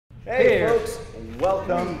Hey folks,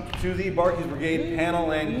 welcome to the Barky's Brigade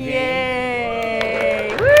panel and game. Yay!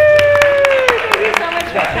 Woo! Thank you so much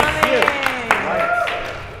for coming.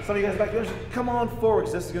 Right. Some of you guys back there, come on forward,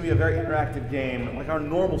 because this is going to be a very interactive game, like our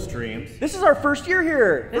normal streams. This is our first year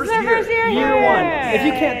here. This is our first year here. Year one. If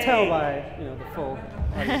you can't tell by the full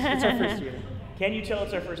audience, it's our first year. Can you tell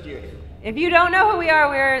it's our first year? If you don't know who we are,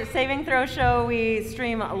 we're Saving Throw Show. We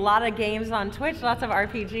stream a lot of games on Twitch, lots of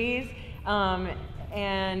RPGs.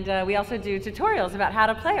 And we also do tutorials about how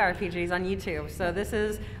to play RPGs on YouTube. So this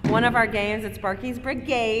is one of our games. It's Barky's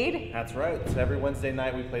Brigade. That's right. So every Wednesday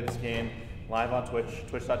night we play this game live on Twitch,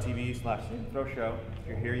 twitch.tv/SavingThrowShow. If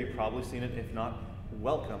you're here, you've probably seen it. If not,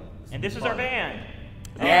 welcome. And this is our band.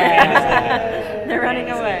 Yeah. They're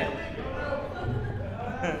running away.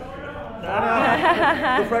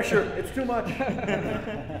 The pressure, it's too much.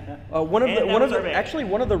 One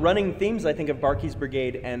of the running themes I think of Barky's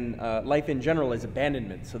Brigade and life in general is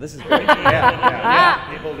abandonment. So this is great. Yeah.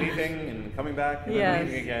 People leaving and coming back and then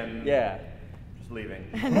leaving again. Yeah. Just leaving.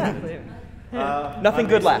 Nothing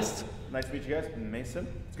good lasts. Nice to meet you guys. Mason.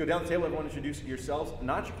 Let's go down the table. Everyone introduce yourselves.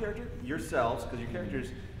 Not your character, yourselves, because your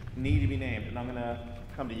characters need to be named. And I'm going to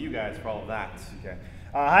come to you guys for all of that. Okay.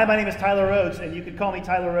 Hi, my name is Tyler Rhoades, and you can call me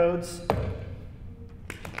Tyler Rhoades.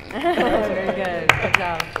 Very good. Good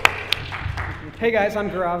job. Hey guys, I'm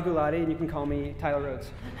Gaurav Gulati, and you can call me Tyler Rhoades.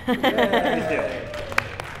 Please do.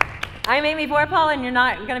 I'm Amy Vorpahl, and you're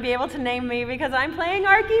not going to be able to name me because I'm playing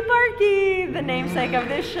Arqe Barky, the namesake of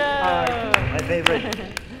this show. My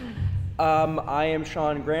favorite. I am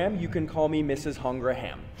Shawn Graham. You can call me Mrs.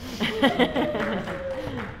 Graham.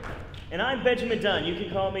 And I'm Benjamin Dunn. You can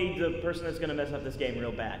call me the person that's going to mess up this game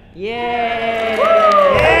real bad. Yay!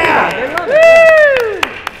 Yeah! Woo!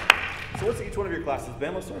 So what's each one of your classes?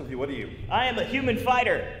 Ben, let's start with you. What are you? I am a human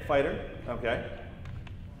fighter. Fighter. Okay.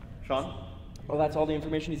 Sean? Well, that's all the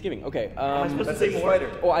information he's giving. Okay. Am I supposed to say more?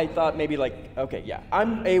 Fighter. Oh, I thought maybe okay, yeah.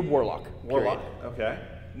 I'm a warlock. Warlock. Okay.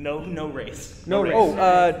 No race. No race. Oh,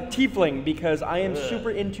 tiefling, because I am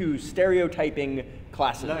super into stereotyping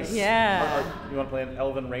classes. Nice. Yeah. You want to play an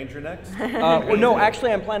elven ranger next? Well, no,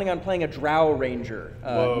 actually, I'm planning on playing a drow ranger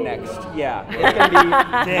next. Yeah, it's gonna be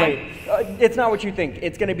great. It's not what you think.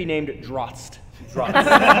 It's gonna be named Drost.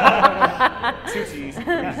 Two T's.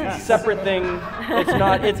 Separate thing. It's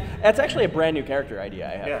not. It's actually a brand new character idea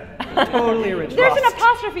I have. Yeah. Totally original. There's an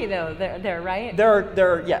apostrophe though, there, right?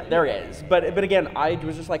 There is. But again, I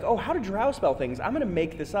was just like, oh, how do drow spell things? I'm gonna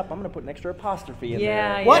make this up. I'm gonna put an extra apostrophe in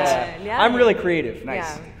there. What? Yeah. I'm really creative.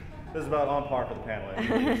 Nice. Yeah. This is about on par for the panel. It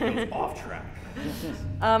goes off track.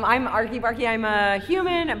 I'm Arqe Barky. I'm a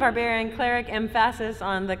human, barbarian, cleric, emphasis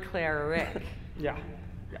on the cleric. Yeah.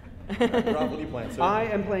 Rob, what are you playing? So I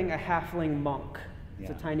am playing a halfling monk. It's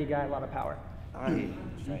a tiny guy, a lot of power.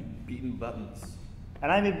 Beating buttons. And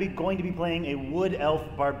I'm going to be playing a wood elf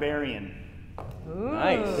barbarian. Ooh.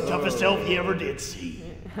 Nice. The toughest elf you ever did see.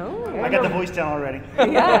 Oh. I got the voice down already.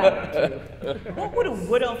 Yeah. What would a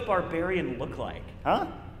wood elf barbarian look like? Huh?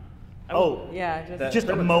 Oh. Yeah. Just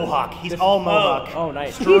a mohawk. He's all mohawk. Oh,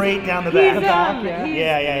 nice. Straight down the back.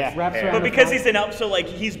 Yeah. Wraps around But because the he's an elf, so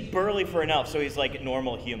he's burly for an elf, so he's like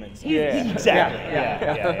normal humans. Yeah. Exactly.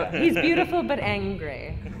 Yeah. He's beautiful but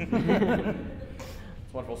angry.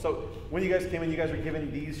 It's wonderful. So when you guys came in, you guys were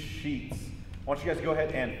given these sheets. I want you guys to go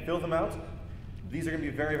ahead and fill them out. These are going to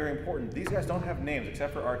be very, very important. These guys don't have names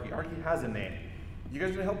except for Arqe. Arqe has a name. You guys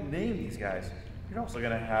are going to help name these guys. You're also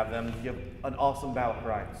going to have them give an awesome battle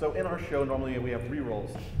cry. So in our show, normally we have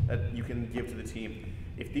rerolls that you can give to the team.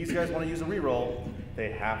 If these guys want to use a reroll,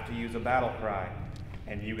 they have to use a battle cry.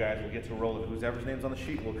 And you guys will get to roll it. Whoever's name's on the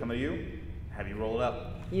sheet will come to you, have you roll it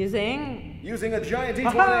up. Using a giant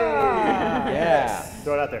D20! Yeah.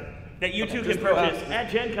 Throw it out there. That you two can purchase at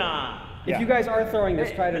Gen Con. If you guys are throwing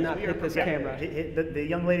this, try to not hit this camera. Hit the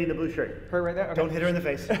young lady in the blue shirt. Her right there? Okay. Don't hit her in the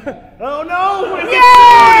face. Oh no!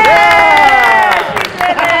 Yeah! She did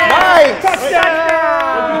it! Nice!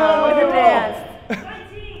 Touchdown! With a dance.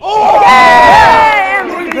 Oh! Yeah!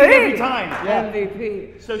 Every time.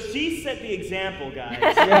 MVP. So she set the example, guys.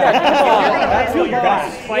 That's your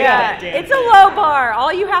boss. It's a low bar.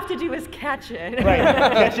 All you have to do is catch it. Right.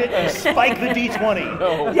 Catch it and spike the D20.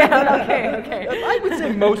 No. Yeah, okay. I would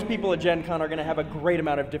say most people at Gen Con are going to have a great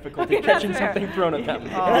amount of difficulty catching something thrown at them.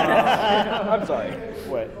 I'm sorry.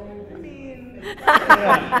 What?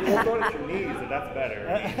 We'll throw it at your knees, and that's better.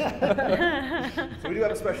 So we do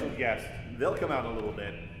have a special guest. They'll come out in a little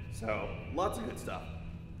bit. So lots of good stuff.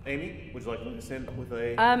 Amy, would you like to lead us in with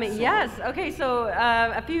a song? Yes. Okay. So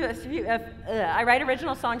I write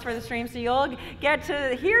original songs for the stream, so you'll get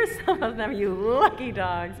to hear some of them. You lucky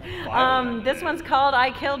dogs. This one's called "I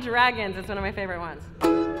Killed Dragons." It's one of my favorite ones.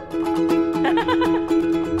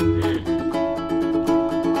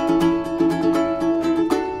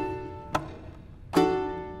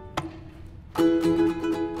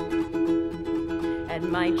 At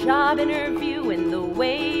my job interview in the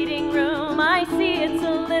waiting room, I see it's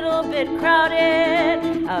a little bit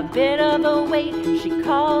crowded, a bit of a wait. She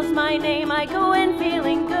calls my name, I go in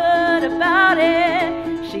feeling good about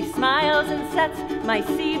it. She smiles and sets my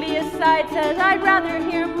CV aside, says, I'd rather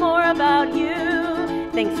hear more about you.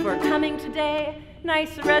 Thanks for coming today,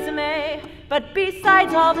 nice resume, but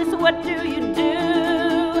besides all this, what do you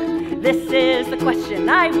do? This is the question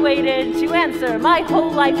I've waited to answer my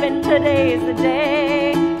whole life, and today's the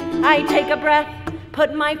day. I take a breath,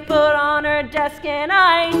 put my foot on her desk, and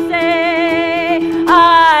I say,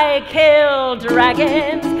 I kill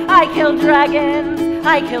dragons, I kill dragons,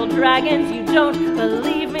 I kill dragons. You don't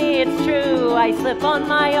believe me, it's true. I slip on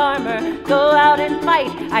my armor, go out and fight.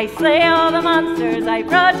 I slay all the monsters, I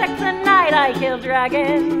protect the night. I kill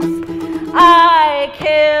dragons, I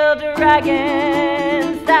kill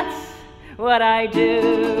dragons. That's what I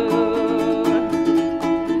do.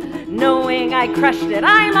 Knowing I crushed it,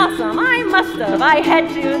 I'm awesome, I must have. I head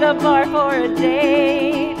to the bar for a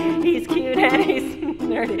date. He's cute and he's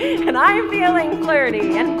nerdy, and I'm feeling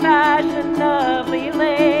flirty and fashionably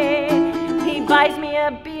late. He buys me a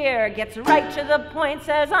beer, gets right to the point,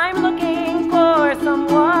 says I'm looking for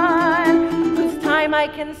someone whose time I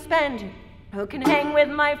can spend, who can hang with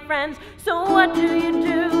my friends. So what do you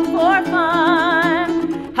do for fun?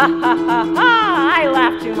 Ha ha ha ha, I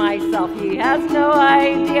laugh to myself. He has no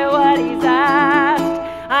idea what he's asked.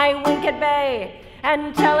 I wink at Bay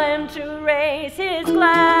and tell him to raise his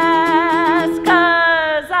glass.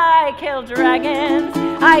 'Cause I kill dragons,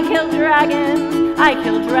 I kill dragons, I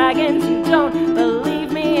kill dragons. You don't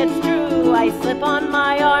believe me, it's true. I slip on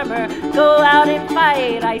my armor, go out and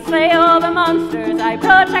fight. I slay all the monsters, I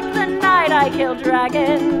protect the night. I kill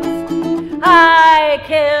dragons, I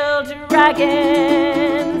kill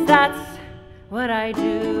dragons. That's what I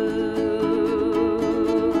do.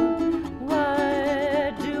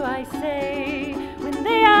 What do I say when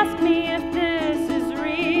they ask me if this is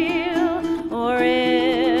real, or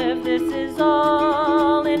if this is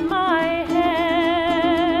all in my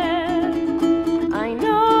head? I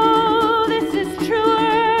know this is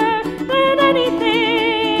truer than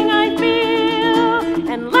anything I feel,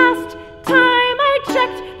 and last time I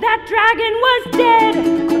checked, that dragon was dead.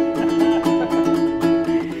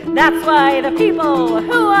 That's why the people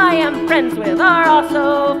who I am friends with are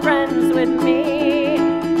also friends with me.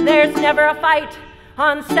 There's never a fight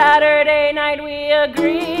on Saturday night, we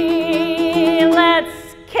agree.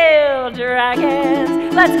 Let's kill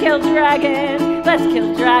dragons, let's kill dragons, let's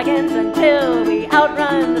kill dragons until we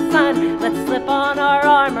outrun the sun. Let's slip on our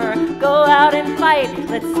armor, go out and fight.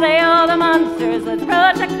 Let's slay all the monsters, let's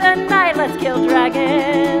protect the night. Let's kill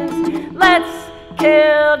dragons, let's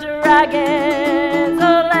kill dragons.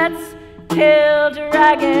 Oh, let's kill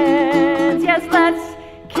dragons. Yes, let's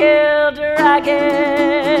kill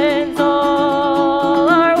dragons. All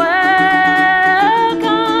are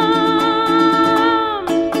welcome.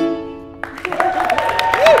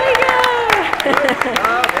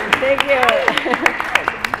 Thank you.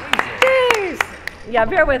 Jeez. Yeah,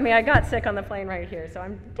 bear with me. I got sick on the plane right here, so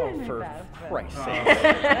I'm doing my best. Christ's sake.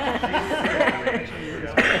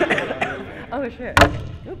 Oh, shit.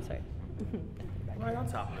 Oops, sorry. Right on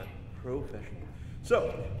top of it. Professional.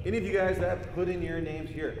 So, any of you guys that put in your names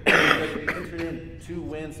here, you guys are entered in to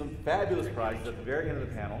win some fabulous prizes at the very end of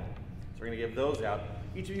the panel. So we're going to give those out.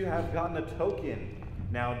 Each of you have gotten a token.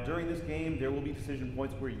 Now, during this game, there will be decision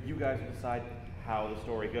points where you guys will decide how the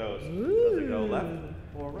story goes. Does it go left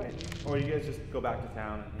or right? Or you guys just go back to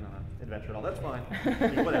town and, adventure and all. That's fine.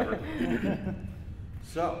 Whatever.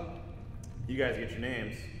 So, you guys get your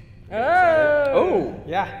names. Oh,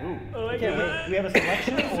 Yeah. Ooh. Okay, wait, do we have a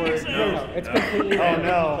selection or No, it's completely Oh random.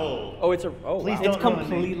 no. oh, it's a. Oh, Please wow. don't It's ruin me.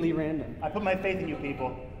 completely random. I put my faith in you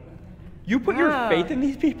people. You put your faith in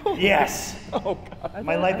these people? Yes. Oh God.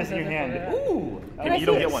 My life is in your hand. Ooh. You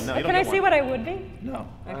don't get one. No, you don't Can I get see one. what I would be? No.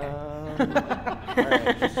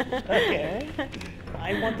 Okay.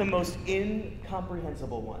 I want the most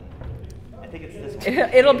incomprehensible one. I think it's this one.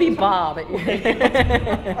 It'll be Bob.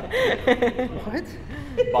 What?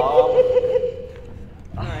 Bob.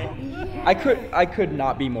 Alright. I could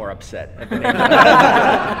not be more upset at the name.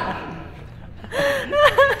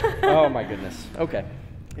 Oh my goodness. Okay.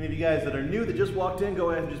 Any of you guys that are new that just walked in,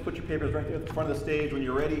 go ahead and just put your papers right there at the front of the stage. When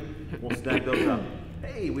you're ready, we'll snag those up.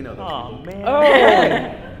 Hey, we know those Oh people. man.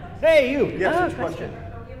 Oh. Hey, you. Yes, question.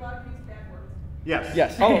 Yes.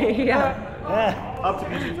 Yes. Yeah. Yeah. Up to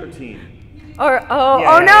PG-13.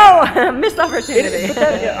 No, missed opportunity.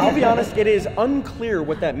 I'll be honest, it is unclear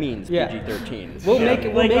what that means. PG-13. We'll make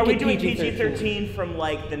it. We'll make are we it doing PG-13. PG-13 from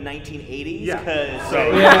like the 1980s? Yeah.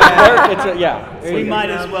 Because We we might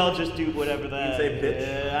as well just do whatever the. You say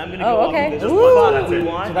bitch. I'm gonna go okay. off of this Ooh. one That's we it.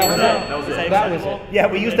 want. So that was it. That was Is it. That was acceptable? Yeah,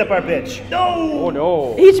 we used up our bitch. No! Oh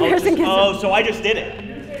no. Each person gets. Oh, so I just did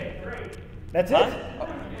it. That's Huh? it?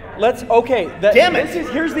 Damn it.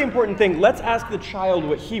 Here's the important thing. Let's ask the child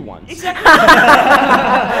what he wants. Exactly.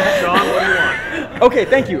 Shawn, what do you want? Okay,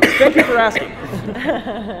 thank you. Thank you for asking.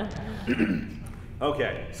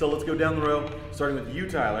 Okay, so let's go down the row, starting with you,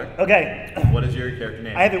 Tyler. Okay. What is your character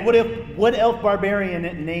name? I have a wood elf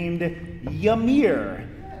barbarian named Ymir,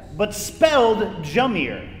 but spelled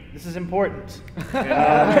Jumir. This is important.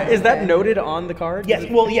 Is that noted on the card? Yes,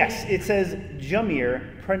 well, yes. It says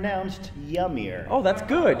Jumir, pronounced Ymir. Oh, that's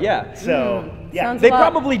good. Yeah. So, yeah. Sounds They a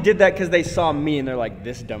lot- probably did that because they saw me and they're like,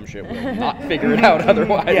 this dumb shit will not figure it out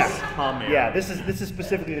otherwise. Yeah, this is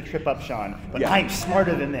specifically to trip up Shawn, but Yeah. I'm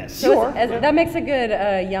smarter than this. So that makes a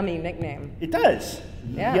good yummy nickname. It does.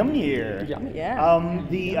 Yeah. Ymir.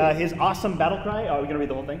 Yeah. His awesome battle cry. Are we gonna read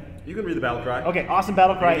the whole thing? You can read the battle cry. Okay, awesome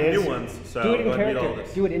battle cry Read is. new ones, so Do it go in ahead and read all character.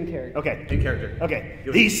 this. Do it in character. Okay. In character. Okay.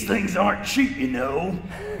 Go. These things aren't cheap, you know.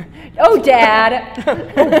 Oh, Dad.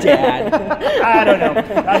 Dad. I don't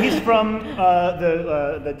know. He's from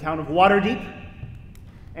the town of Waterdeep,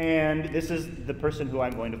 and this is the person who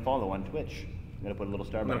I'm going to follow on Twitch. I'm gonna put a little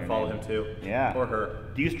star I'm by gonna your follow name. him too. Yeah. Or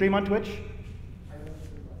her. Do you stream on Twitch?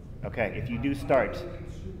 Okay. If you do start.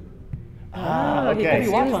 He Okay. If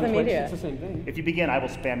you watch consumes on the Twitch, media. it's the same thing. If you begin, I will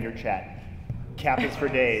spam your chat. Cap is for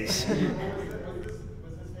days.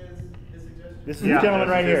 This is the gentleman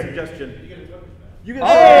right his here. Suggestion. You get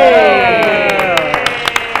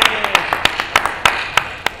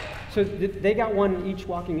So they got one each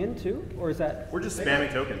walking in too, or is that? We're just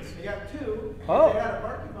spamming tokens. They got 2. Oh. They got a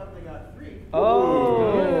Barky month, they got 3.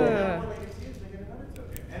 Oh. One they can see is they get another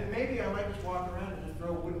token. And maybe I might just walk around and just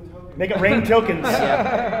throw wooden tokens. Make it rain tokens.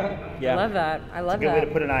 I love that. I love Good that. way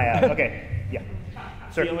to put an eye out. Okay. Yeah.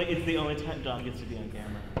 Sir. It's the only time John gets to be on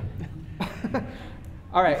camera.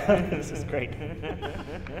 All right. This is great.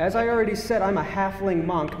 As I already said, I'm a halfling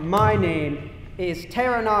monk. My name is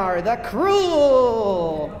Terranar the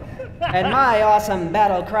Cruel, and my awesome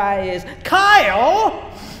battle cry is Kyle.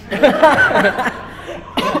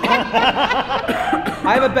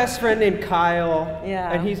 I have a best friend named Kyle,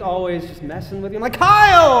 and he's always just messing with me. I'm like,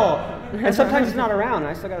 Kyle! And sometimes he's not around, and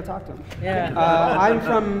I still got to talk to him. Yeah. I'm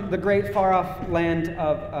from the great far-off land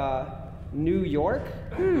of New York.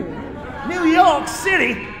 New York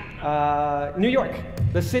City. New York,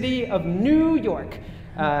 the city of New York.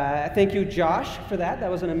 Thank you, Josh, for that. That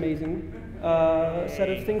was an amazing set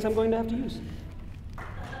of things I'm going to have to use.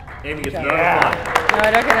 Amy gets no No,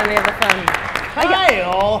 I don't get any of the fun.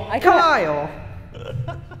 Kyle. Kyle.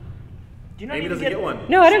 Do you not Amy even doesn't get one.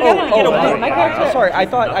 No, I don't get one. Oh, My character. sorry, I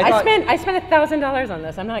thought. I spent $1,000 on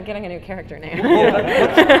this. I'm not getting a new character name.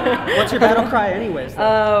 What's your battle cry anyways?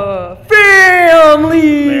 Oh,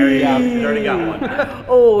 family! There you go. You already got one.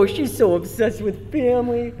 Oh, she's so obsessed with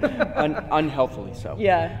family. Unhealthily so.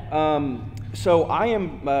 Yeah. So I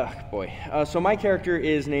am, so my character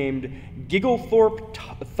is named Gigglethorpe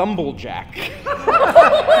Thumblejack.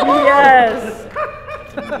 Yes.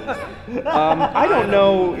 I don't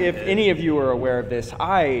know if any of you are aware of this.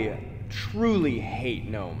 I truly hate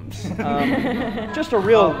gnomes. Just a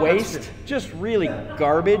real waste, just really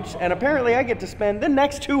garbage. And apparently I get to spend the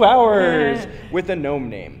next 2 hours with a gnome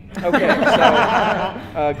name. Okay,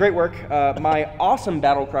 so great work. My awesome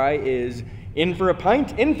battle cry is in for a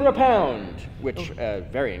pint, in for a pound, which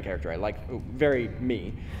very in character. I like, very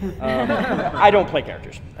me. I don't play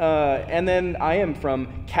characters. And then I am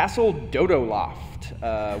from Castle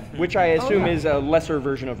Dodoloft, which I assume is a lesser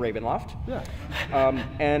version of Ravenloft. Yeah.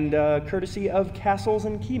 And courtesy of Castles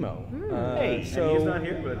and Chemo. Hey, so he's not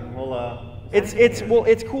here, but we'll.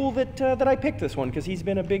 It's cool that I picked this one because he's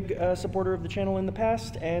been a big supporter of the channel in the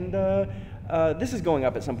past, and this is going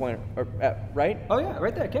up at some point, right? Oh yeah,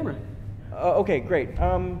 right there, camera. Okay, great.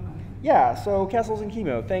 Yeah, so Castles and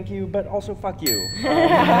Chemo, thank you, but also fuck you.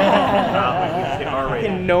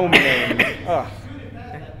 Fucking gnome name. Ugh.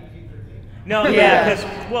 No, yeah, because,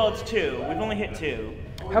 well, it's 2. We've only hit 2.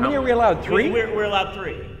 How many are we allowed? 3? We're allowed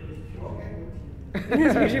 3.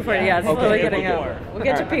 It's PG-40, yeah, it's slowly getting up. We'll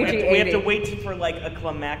get to PG-80. We have to wait for, like, a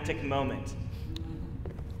climactic moment.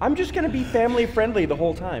 I'm just going to be family friendly the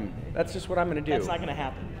whole time. That's just what I'm going to do. That's not going to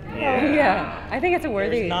happen. Yeah, I think it's a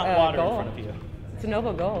worthy There's not water goal. in front of you. It's a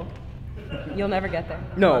noble goal. You'll never get there.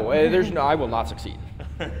 No, I will not succeed.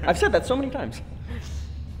 I've said that so many times.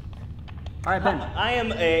 All right, Ben. I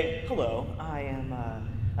am a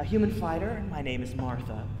human fighter. My name is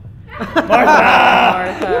Martha. Martha.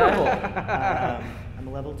 I'm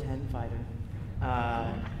a level 10 fighter.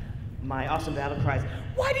 My awesome battle cry is,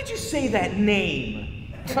 why did you say that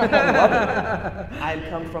name? I've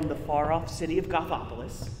come from the far-off city of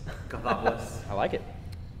Gothopolis. Gothopolis. I like it.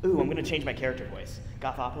 Ooh, I'm gonna change my character voice.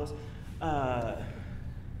 Gothopolis.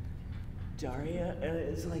 Daria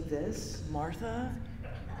is like this. Martha?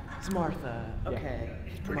 It's Martha. Okay.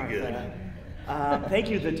 It's pretty Martha. Thank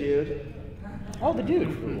you, the dude. Oh, the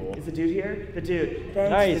dude. Is the dude here? The dude.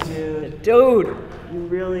 Thanks, Nice. the dude. Dude. You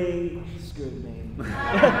really screwed me.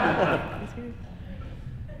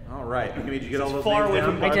 All right. Did you get all As those far names away down?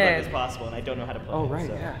 from Barky did. as possible, and I don't know how to play. Oh, it, right,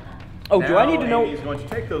 so. yeah. Oh, do I need to know? Amy's going to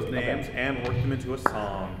take those names and work them into a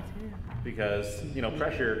song because, you know,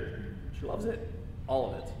 Pressure, she loves it.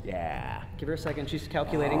 All of it. Yeah. Give her a second. She's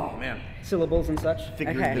calculating Oh, man. syllables and such.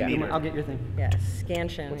 Figures Okay. the Yeah. meter. I'll get your thing. Yes,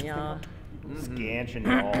 scansion, y'all. Scansion,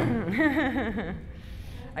 y'all.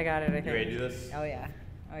 I got it, I think. You ready to do this? Oh, yeah.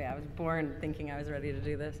 Oh, yeah. I was born thinking I was ready to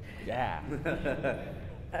do this. Yeah.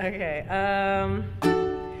 Okay.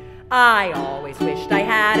 I always wished I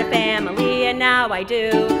had a family, and now I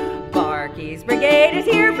do. Barky's Brigade is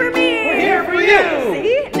here for me. We're here for you.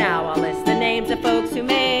 See? Now I'll list the names of folks who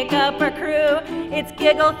make up our crew. It's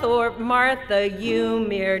Gigglethorpe, Martha,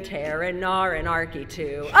 Ymir, Terranar, and Arqe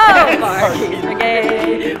too. Oh, Barky's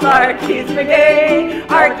Brigade, Barky's Brigade,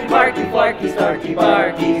 Arqe, Barky, Flarky, Starky,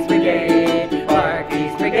 Barky's Brigade,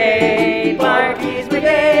 Barky's Brigade, Barky's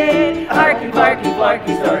Brigade, Arqe, Barky,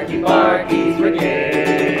 Flarky, Starky, Barky's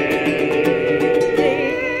Brigade.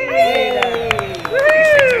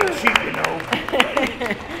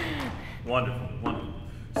 Wonderful, wonderful.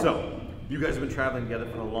 So, you guys have been traveling together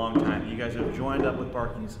for a long time. You guys have joined up with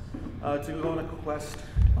Barky's to go on a quest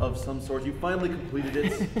of some sort. You finally completed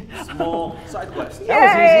it. Small side quest. That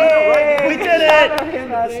was easy. Right? We did it!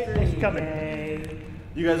 It's coming.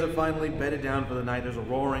 You guys have finally bedded down for the night. There's a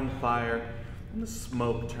roaring fire, and the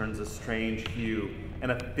smoke turns a strange hue,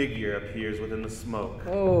 and a figure appears within the smoke.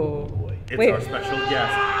 Oh. It's Wait. our special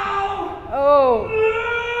guest. Oh.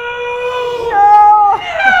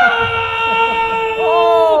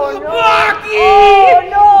 Oh, no. Barky! Oh,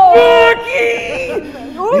 no. Barky!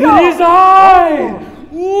 Udo. It is I!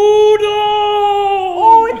 Udo!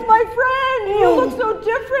 Oh, it's my friend. You look so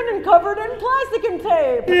different and covered in plastic and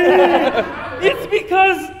tape. It's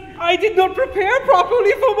because I did not prepare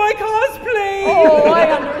properly for my cosplay. Oh,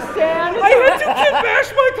 I understand. I had to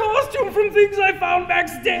kit-bash my costume from things I found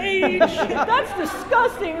backstage. That's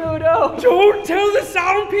disgusting, Udo. Don't tell the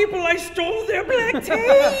sound people I stole their black tape.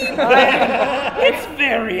 It's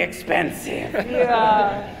very expensive.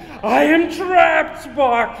 Yeah. I am trapped,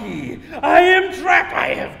 Barky. I am trapped.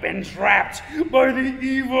 I have been trapped by the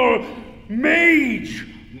evil mage,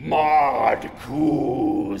 Mod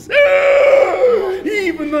Kooz.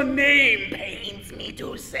 Even the name pains me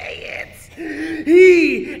to say it.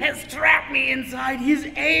 He has trapped me inside his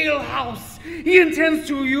alehouse. He intends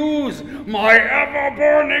to use my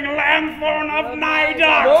ever-burning lanthorn of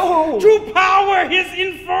Nidux to power his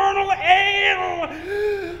infernal ale.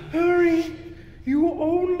 Hurry. You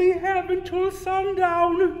only have until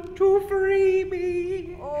sundown to free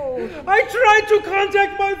me. Oh. I tried to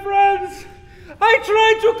contact my friends. I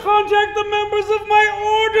tried to contact the members of my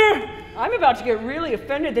order. I'm about to get really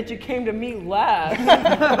offended that you came to me last.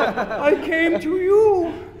 I came to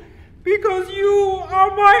you because you are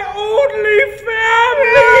my only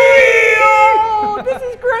family. Oh, this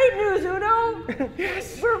is great news, Udo.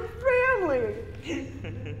 Yes. We're family.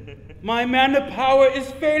 My mana power is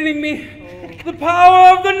failing me. The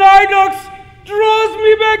power of the Nidux draws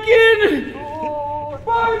me back in. Oh.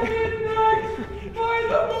 By midnight, by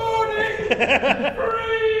the morning,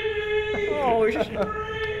 free me. Oh,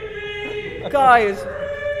 Free me. guys.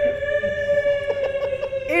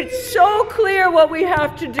 It's so clear what we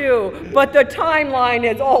have to do, but the timeline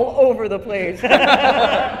is all over the place.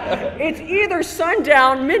 It's either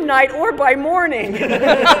sundown, midnight, or by morning.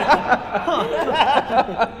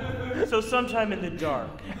 So sometime in the dark.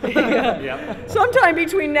 Yeah. Sometime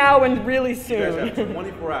between now and really You guys soon. have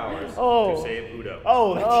 24 hours Oh. to save Udo.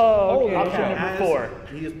 Oh, that's okay. option number As 4.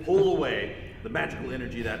 he is pulled away, the magical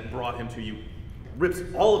energy that brought him to you rips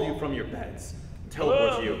all of you from your beds,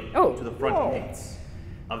 teleports you Oh. to the front gates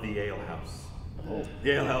of the ale house.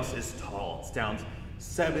 The ale house is tall. It stands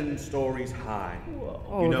 7 stories high.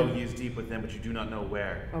 You know he is deep within, but you do not know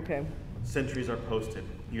where. Okay. Sentries are posted.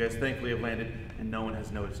 You guys thankfully have landed, and no one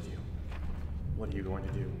has noticed you. What are you going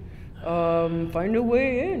to do? Find a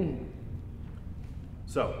way in.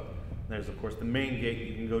 So, there's of course the main gate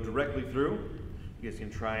you can go directly through. You guys can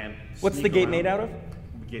try and. What's the sneak gate around. made out of?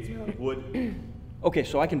 The gate's made out of wood. Okay,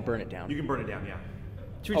 so I can burn it down. You can burn it down, yeah.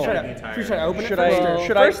 Should we try to open it Should first? I? or-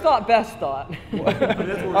 Should I? First thought, best thought. I mean,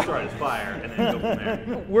 that's where we're starting, is fire, and then go from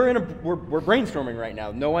there. We're brainstorming right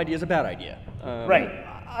now. No idea is a bad idea. Right.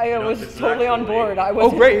 I was it's totally on actually- board. I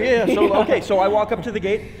was. Oh, great. Yeah. So okay. So I walk up to the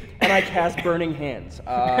gate and I cast Burning Hands.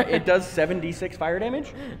 It does 7d6 fire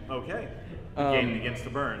damage. Okay. The gate begins to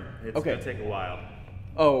burn. It's okay. gonna take a while.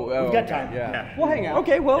 Oh. We've got time. Yeah. We'll hang out.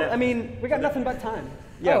 Okay. Well, Yeah. I mean, We got nothing but time.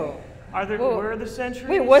 yeah. Oh. Where are the sentries?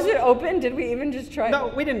 Wait, was it open? Did we even just try? No,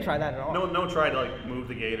 we didn't try that at all. No one tried to like move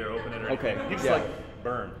the gate or open it or Okay, anything. You just yeah. like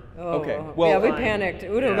burn. Oh, Okay, well, yeah, we fine. panicked.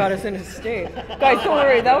 Udo Yeah. got us in a state. Guys, don't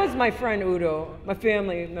worry. That was my friend Udo, my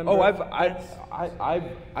family member. Oh,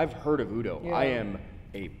 I've heard of Udo. Yeah. I am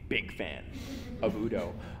a big fan of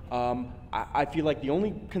Udo. I feel like the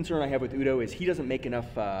only concern I have with Udo is he doesn't make enough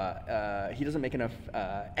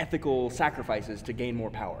ethical sacrifices to gain more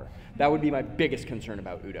power. That would be my biggest concern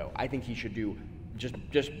about Udo. I think he should do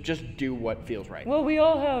just do what feels right. Well, we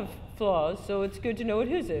all have flaws, so it's good to know what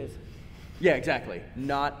his is. Yeah, exactly.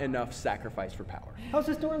 Not enough sacrifice for power. How's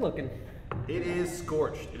this door looking? It is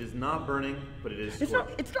scorched. It is not burning, but it is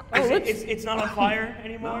scorched. It's not. It's not on fire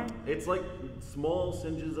anymore? No, it's like small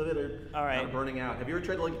singes of it are All right. not burning out. Have you ever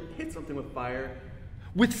tried to like hit something with fire?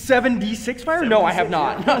 With 7d6 fire? No, I have 7d6,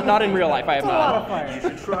 not. yeah. Not in real life. I have A lot not. of fire. You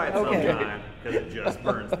should try it Okay. sometime because it just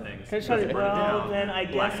burns things. Can I try Doesn't to- burn it Well, down. then I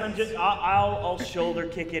guess I'm Blackens. just, I'll shoulder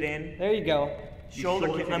kick it in. There you go. Shoulder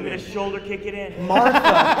shoulder kick. kick I'm it gonna in. shoulder kick it in.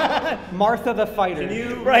 Martha the fighter. Can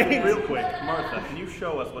you, Right. real quick, Martha, can you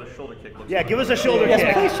show us what a shoulder kick looks Yeah, like? give us a shoulder Yes,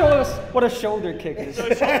 kick. please show us what a shoulder kick is. So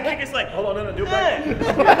a shoulder kick is like, Hold on, no, do it back.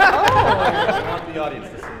 I want the audience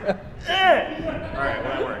to see it. All right, well,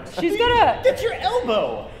 that works. She's gonna. It's your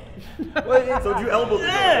elbow. So do you elbow the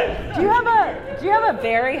door? Do you have a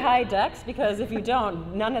very high dex? Because if you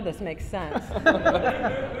don't, none of this makes sense. All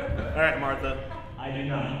right, Martha. I do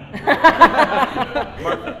not.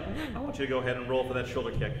 Martha, I want you to go ahead and roll for that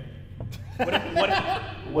shoulder kick. What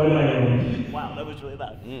am I doing? Wow, that was really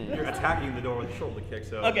loud. You're attacking the door with a shoulder kick,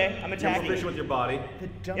 so. Okay, I'm You're attacking. position with your body. The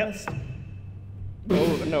dumbest.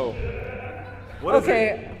 Oh, no. What is it?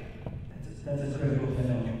 Okay.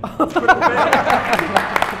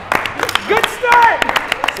 Good start!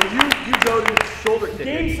 So you go to shoulder kick.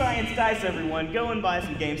 Game science dice, everyone. Go and buy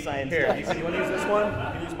some game science Here, dice. you want to use this one? You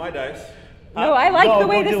can use my dice. No, I like the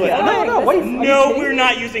way go this do is it. going. No, what This are is- you- No, we're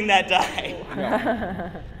not using that die.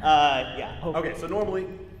 Yeah. Okay, so normally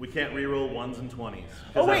we can't reroll 1s and 20s.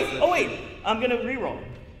 Oh wait. I'm gonna reroll.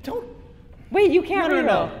 Don't. Wait, you can't No, reroll.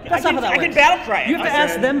 no, no. That's not how that I can works. battle cry it. You have to I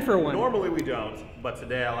ask said- them for one. Normally we don't, but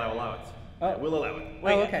today I'll allow it. I will allow it.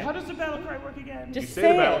 Wait, Oh, okay. how does the battle cry work again? You Just say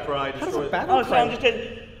say the battle it. cry, How does destroy a it. battle Oh, so cry I'm just gonna.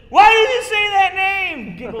 Why did you say that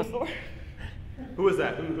name? Giggles Thor. Who is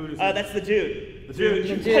that? Who is That's the dude. the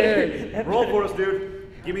dude? Dude. Roll for us, dude.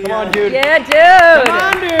 Give me Come on, dude. Yeah, dude. Come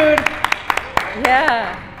on, dude!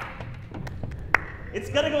 Yeah. It's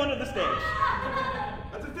gonna go under the stage.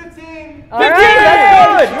 That's a 15. All right.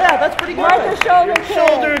 That's good. Yeah, that's pretty good. Martha shoulder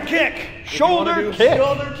kick. Shoulder kick. Shoulder kick.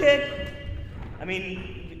 Shoulder kick. I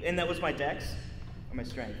mean, and that was my dex or my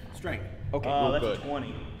strength. Strength. Okay, Oh, we're that's good. a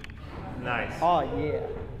 20. Nice. Oh, yeah.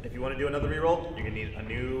 If you want to do another reroll, you're gonna need a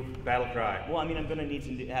new battle cry. Well, I mean, I'm gonna need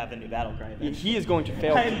to have a new battle cry then. He is going to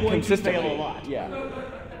fail I am going to consistently. fail a lot. Yeah.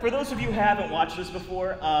 For those of you who haven't watched this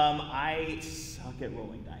before, I suck at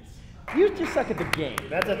rolling dice. You just suck at the game.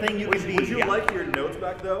 That's a thing you can be. Would you like your notes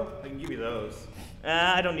back though? I can give you those.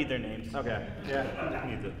 I don't need their names. Okay. Yeah.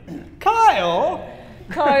 You need to. Kyle!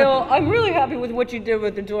 Kyle, I'm really happy with what you did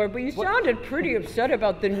with the door, but you sounded pretty upset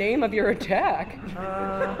about the name of your attack.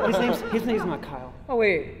 His name's not Kyle. Oh,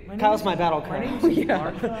 wait. Kyle's my battle cry.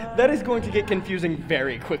 Yeah. That is going to get confusing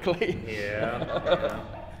very quickly. Yeah.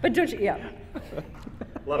 But don't you, yeah.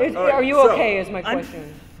 Love it. Is, All right, are you so, okay is my I'm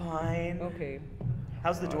question. fine. Okay.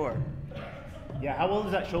 How's the door? Yeah, how well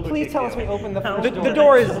does that shoulder Please kick tell do? us we opened the first The, door. the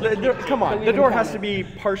door is. Come on. we The even door come has in. to be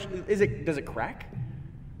partial. Does it crack?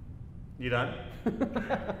 You done?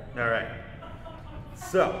 All right.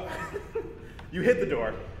 So, you hit the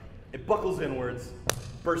door. It buckles inwards,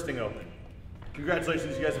 bursting open.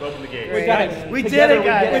 Congratulations, you guys have opened the gate. We got it. We did Together, it,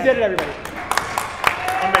 guys. We did it, everybody.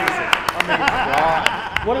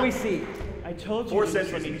 Amazing. What do we see? I told you. Four this was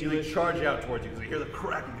sentries when you do immediately it. charge out towards you because you hear the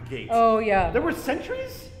crack of the gate. Oh, yeah. There were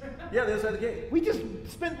sentries? Yeah, the other side of the gate. We just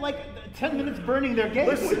spent like 10 minutes burning their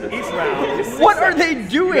gates. Listen, each round is 6 What are seconds. they You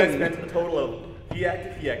doing? guys spent a total of, he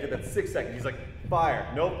acted, that's 6 seconds. He's like, fire,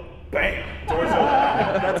 nope, bam, doors open.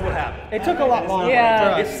 That's what happened. It took a lot longer.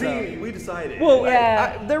 Yeah. You see, we decided. Well,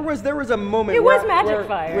 Yeah. there was a moment It where, was magic where,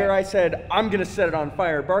 fire. where I said, I'm going to set it on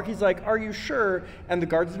fire. Barky's like, are you sure? And the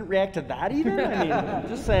guards didn't react to that even? I mean, I'm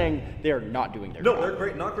just saying they're not doing their No, job. they're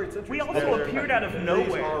great, not great sentries. We also appeared out of These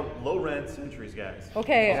nowhere. are low-rent sentries, guys.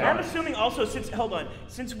 Okay. I'm assuming also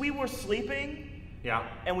since we were sleeping Yeah.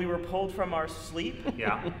 and we were pulled from our sleep,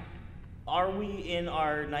 Yeah. are we in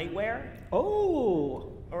our nightwear?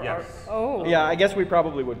 Oh. Or Yes. Oh. Yeah, I guess we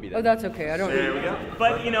probably would be Oh, there. that's okay. I don't. There we go.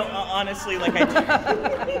 But you know, honestly, like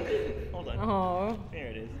hold on. Oh. There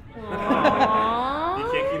it is. You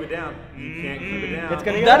can't keep it down. You can't keep it down. It's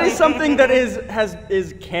gonna That is something that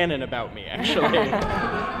is canon about me, actually.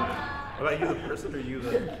 About you, the person, or you,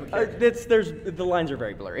 the? The lines are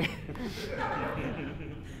very blurry.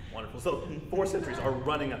 Wonderful. So 4 sentries are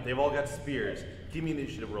running up. They've all got spears. Give me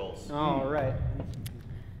initiative rolls. All right.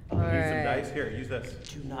 All Use some right. dice. Here, use this.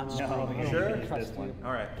 Do not No, scream. you Sure. can use this one.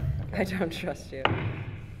 All right. I don't trust you.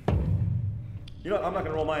 You know what? I'm not going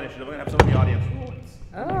to roll my initiative. I'm going to have some of the audience roll it.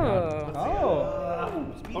 Oh.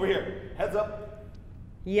 Oh. Over here. Heads up.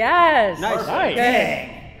 Yes. Nice. Nice.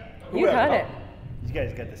 Good. You Who got have- it. These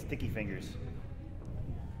guys got the sticky fingers.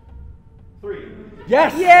 3.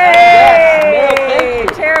 Yes. Yay!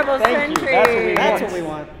 Terrible Thank you. sentry. That's That's what we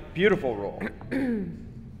want. Beautiful roll.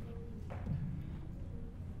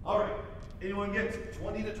 All right. Anyone gets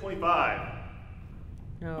 20 to 25?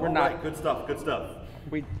 No. We're All not- right, good stuff. Good stuff.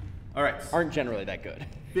 We All right. aren't generally that good.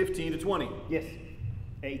 15 to 20. Yes.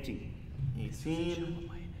 18. 18.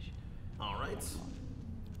 All right.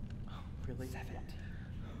 Really? 17.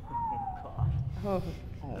 Oh,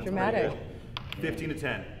 dramatic. 15 to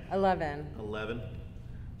 10. 11. 11.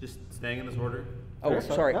 Just staying in this order. Oh,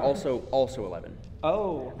 sorry. Also 11.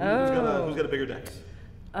 Oh. Who's got a bigger dex?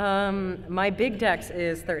 My big dex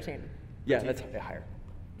is 13. Yeah, that's higher.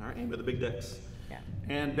 All right, aim at the big dex. Yeah.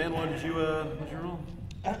 And Ben, what'd you roll?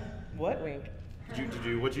 What? Wink.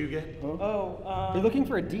 What'd you get? Oh, You're looking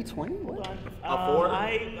for a D20? hold on. A 4?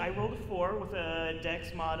 I rolled a 4 with a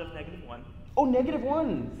dex mod of -1. Oh,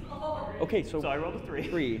 -1. Okay, so So I rolled a 3.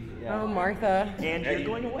 3. Yeah. Oh, Martha. And Hey, you're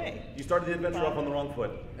going away. You started the adventure off on the wrong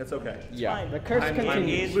foot. It's okay. Yeah. Fine. The curse I'm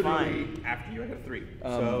continues. literally after you. I got a 3.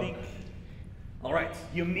 So, all right.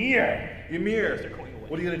 Ymir! Ymir,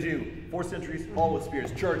 what are you gonna do? 4 sentries, all with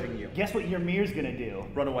spears, charging you. Guess what Ymir's gonna do?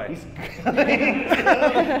 Run away. He's in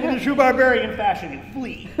the true barbarian fashion and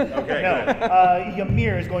flee. Okay, No,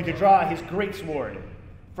 Ymir is going to draw his greatsword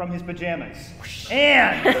from his pajamas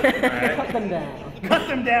and Cut them down. cut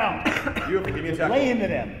them down, Beautiful. Give me a attack. lay into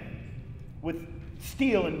them with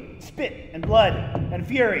steel and spit and blood and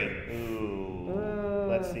fury. Ooh.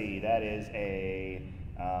 Let's see. That is a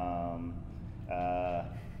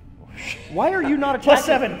Why are you not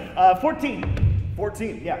attacking? +7, 14.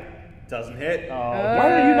 14. Yeah. Doesn't hit. Why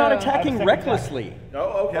are you not I have attacking second recklessly?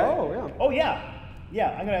 Oh, okay. Oh, yeah. Oh yeah.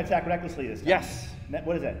 Yeah. I'm gonna attack recklessly this time. Yes.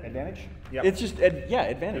 What is that? Advantage? Yep. It's just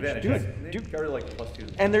advantage. advantage. Do Yes. it. Do carry like +2.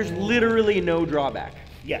 And there's literally no drawback.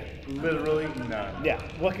 Yeah. Literally none. Yeah.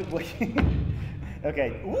 What?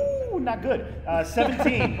 Okay. Ooh, not good.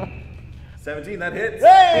 17. 17. That hits.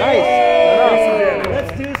 Hey!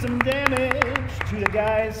 Let's do some damage to the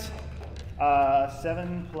guys.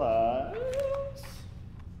 7 plus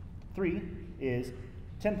 3 is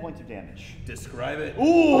 10 points of damage. Describe it.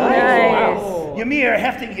 Ooh! Nice. Ymir,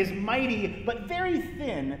 hefting his mighty but very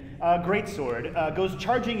thin greatsword, goes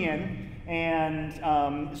charging in and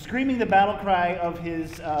screaming the battle cry of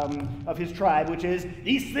his tribe, which is,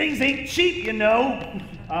 "These things ain't cheap, you know."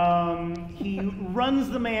 He runs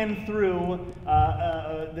the man through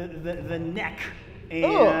the neck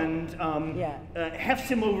and hefts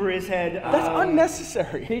him over his head. That's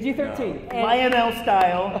unnecessary. PG-13. Lionel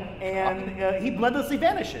style, and he bloodlessly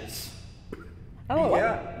vanishes. Oh.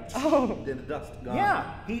 Yeah. Oh. In the dust. Gone. Yeah,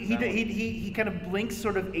 he kind of blinks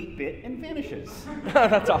sort of 8-bit and vanishes.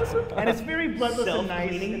 That's awesome. And it's very bloodless and nice,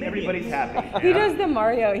 Self-cleaning and everybody's happy. He does the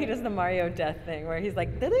Mario death thing where he's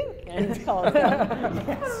like, "Ding," and it falls down.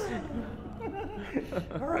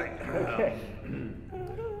 All right. Okay.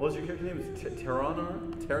 What was your character name? Is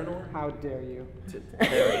Terranor? How dare you?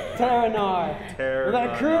 Terranar. Terranar.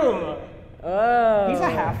 The crew. Oh. He's a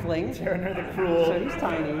halfling. Terranar the Cruel. So he's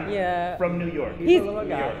tiny. Yeah. From New York. He's a little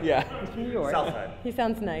guy. Yeah. He's from New York. Southside. He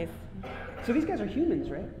sounds nice. So these guys are humans,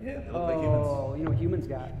 right? Yeah, they look like humans. Oh, you know what humans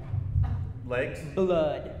got? Legs?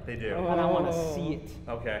 Blood. They do. And I want to see it.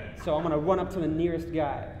 Okay. So I'm going to run up to the nearest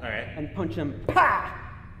guy. All right. And punch him,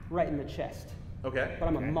 right in the chest. Okay. But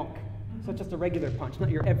I'm a monk. So it's just a regular punch, not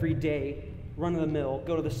your everyday run of the mill,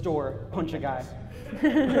 go to the store, punch a guy.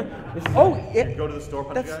 Oh, Go to the store,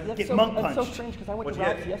 punch a guy. that's Get so, monk that's so punched. strange because I went What'd to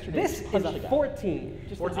you Rhoades get? yesterday. This is a 14.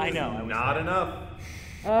 Just 14 I is know, I was not enough.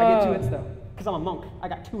 I get 2 hits though, because I'm a monk. I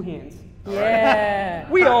got 2 hands. Yeah.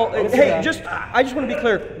 We all, This is hey, a- I just want to be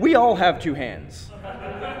clear, we all have 2 hands.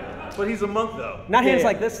 But he's a monk, though. Not hands Yeah.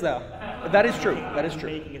 like this though. That is true, that is true.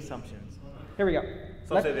 Making assumptions. Here we go.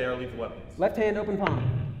 Some say they are lethal weapons. Left hand, open palm.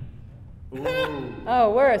 Ooh.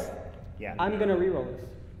 Oh, worse. Yeah. I'm gonna reroll this.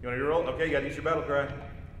 You want to reroll? Okay, you got to use your battle cry.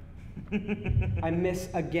 I miss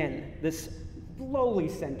again. This lowly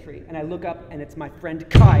sentry, and I look up, and it's my friend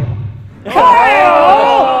Kyle. All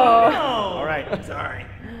right. Sorry.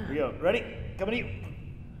 Here we go. Ready? Coming to you.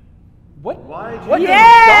 What? Why did What you the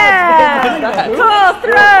Yeah! Cool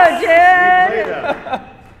throw, play dude! that?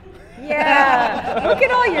 Yeah! Look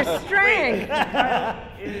at all your strength!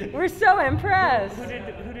 We're so impressed.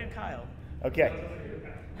 Who did Kyle? Okay.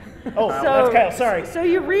 Oh, So- that's Kyle. Sorry. So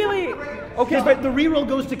you really... Okay, but the reroll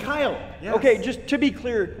goes to Kyle. Yes. Okay, just to be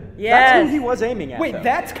clear, Yes. that's who he was aiming at. Wait, though.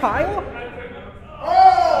 that's Kyle?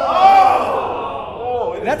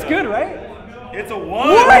 Oh, it is That's a- good, right? It's a 1.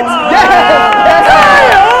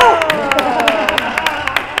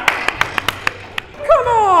 Come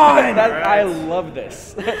on! I love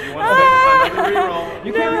this. You want to another reroll?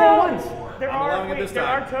 You can't roll once. There I'm allowing are it this there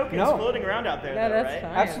are time. tokens No. floating around out there, Yeah, though, that's right?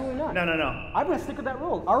 fine. Absolutely not. No. I'm gonna stick with that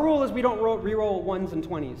rule. Our rule is we don't re-roll 1s and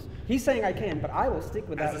 20s. He's saying I can, but I will stick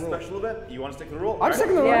with As that a rule. special event, you want to stick to the rule? I'm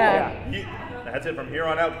sticking to the rule. Yeah. That's it. From here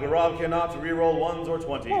on out, Gaurav cannot reroll 1s or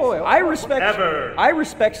 20s. Whoa, I respect Ever. I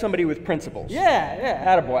respect somebody with principles. Yeah,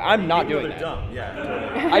 yeah. Attaboy. I'm not Even though doing they're that. dumb. Yeah.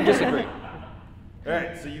 Totally. I disagree. All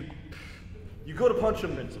right, so you go to punch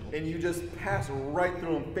him, and you just pass right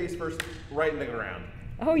through him, face first, right in the ground.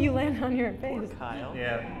 Oh, you land on your face. Kyle.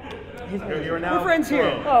 Yeah. You're now We're friends here.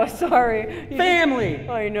 thrown. Oh, sorry. You- Family.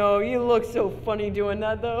 I know, you look so funny doing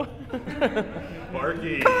that though.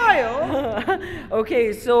 Barky. Kyle.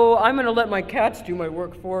 Okay, so I'm gonna let my cats do my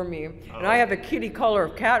work for me. And I have a kitty collar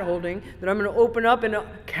of cat holding that I'm gonna open up and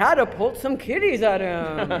catapult some kitties at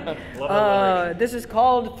him. This is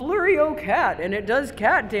called Flurio Cat, and it does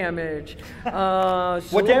cat damage.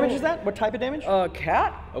 What damage is that? What type of damage?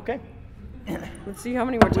 Cat? Okay. Let's see how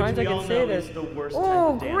many more times I we all can say know this. is the worst type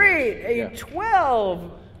Oh, of damage. great! A Yeah.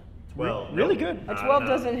 12. 12. Really Nope. good. A 12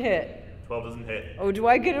 doesn't hit. 12 doesn't hit. Oh, do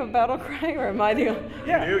I get a battle cry or am I the? You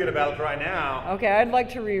do get a battle cry now. Okay, I'd like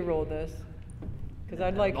to re-roll this. Because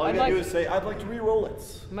I'd like, All you gotta do is say, I'd like to re-roll it.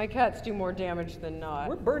 my cats do more damage than not.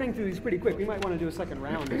 We're burning through these pretty quick. We might want to do a second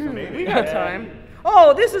round or something. We got time.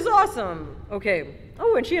 Oh, this is awesome. Okay.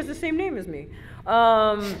 Oh, and she has the same name as me.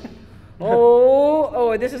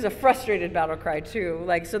 Oh, this is a frustrated battle cry too.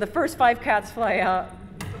 Like, so the first 5 cats fly out.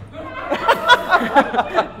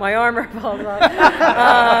 My armor falls off.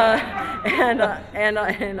 And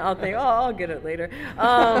I'll think, oh, I'll get it later.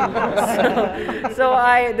 So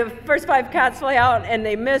the first 5 cats fly out and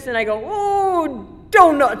they miss, and I go, oh,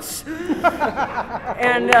 donuts.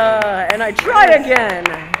 and I try again.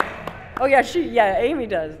 Oh yeah, Amy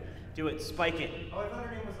does. Do it. Spike it. Oh, I thought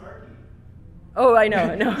her name was Arqe. Oh, I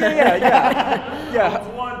know. No. Yeah. It's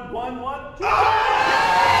 1, 1, 1.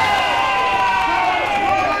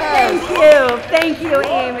 Thank you,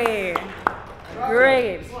 Amy.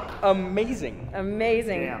 Great, Amazing.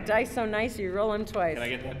 amazing. Damn. Dice so nice, you roll them twice. Can I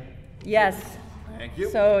get that? Yes. Thank you.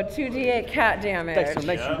 So 2d8 cat damage. That's so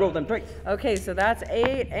nice. You rolled them twice. Okay, so that's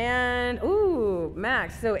 8 and ooh,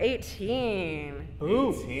 max. So 18.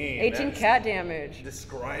 18 That's- cat damage.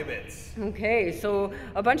 Describe it. Okay, so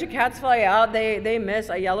a bunch of cats fly out. They miss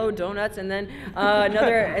a yellow donuts, and then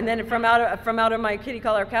another, and then from out of my kitty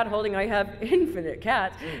collar cat holding, I have infinite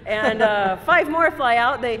cats, and 5 more fly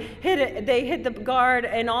out. They hit it. They hit the guard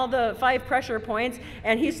and all the 5 pressure points,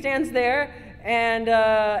 and he stands there. And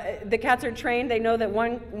the cats are trained. They know that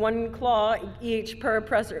one claw each per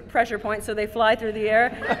pressure point, so they fly through the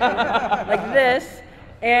air like this.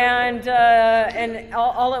 And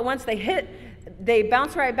all at once they hit. They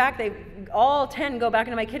bounce right back. All 10 go back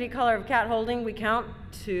into my kitty collar of cat holding. We count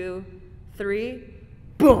 2, 3,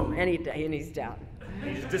 boom, and he's down.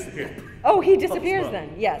 He just disappeared. Oh, he disappears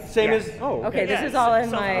then. Yes. Same as. Oh. Okay, Yeah, this is all in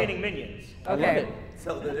self-fighting my. minions. Okay.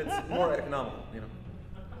 So that it's more economical, you know.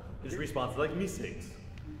 Just response like me sings.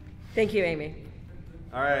 Thank you, Amy.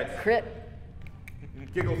 All right. Crit.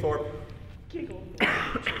 Gigglethorpe. Giggle.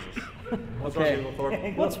 What's Okay. wrong,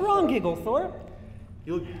 Gigglethorpe? What's wrong, Gigglethorpe?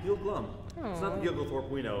 You'll glum. It's not the Gigglethorpe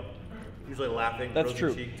we know. Usually laughing, That's true.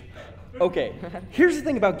 rosy-cheeked. Okay, here's the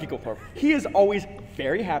thing about Gigglethorpe. He is always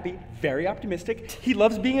very happy, very optimistic. He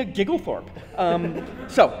loves being a Gigglethorpe.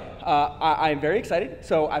 So, I'm very excited.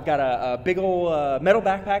 So I've got a big old metal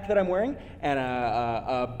backpack that I'm wearing, and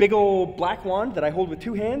a big old black wand that I hold with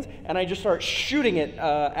 2 hands, and I just start shooting it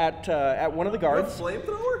at one of the guards. A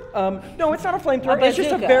flamethrower? No, it's not a flamethrower. It's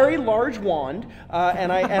just a very large wand,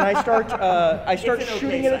 and I start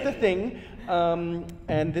shooting it at the thing.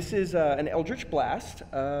 And this is an Eldritch Blast.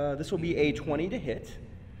 This will be a 20 to hit.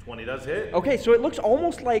 20 does hit. Okay, so it looks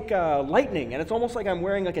almost like lightning, and it's almost like I'm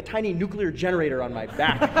wearing like a tiny nuclear generator on my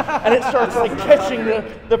back. And it starts like catching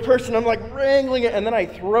the person. I'm like wrangling it, and then I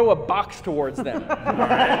throw a box towards them.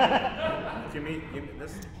 Give me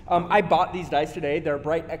this. I bought these dice today. They're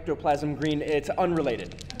bright ectoplasm green. It's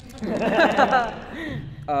unrelated. Good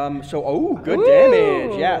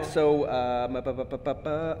damage. Yeah, so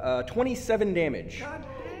 27 damage.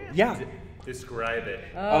 Yeah. Describe it.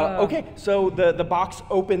 Okay, so the box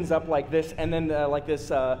opens up like this, and then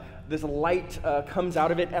this light comes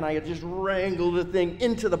out of it, and I just wrangle the thing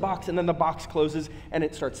into the box, and then the box closes, and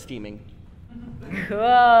it starts steaming.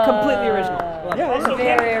 Cool. Completely original. Yeah, Also,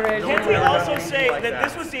 Very original. Can't we also say that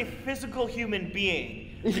this was a physical human being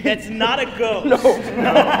that's not a ghost? No.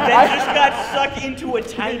 That just got sucked into a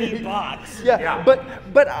tiny box? Yeah.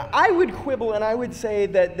 But I would quibble, and I would say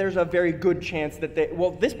that there's a very good chance that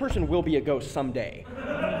this person will be a ghost someday.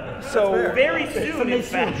 So very soon, in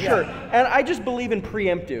fact. Sure. And I just believe in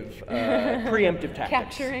preemptive tactics.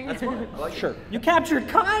 Capturing. Sure. You captured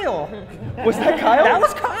Kyle. Was that Kyle? That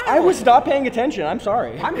was Kyle. I was not paying attention. I'm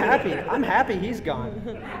sorry. I'm happy. I'm happy he's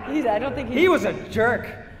gone. I don't think He was a jerk.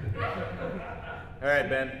 All right,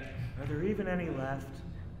 Ben. Are there even any left?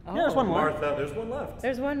 Oh. There's one more. Martha, there's one left.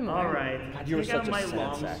 There's one more. All right. God, you were Take out such a my sad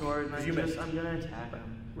long sack. sword, and You missed. I'm gonna attack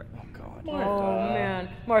him. Oh God. Oh man,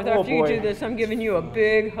 Martha, Oh, after you boy. do this, I'm giving you a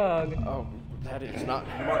big hug. Oh, that is not.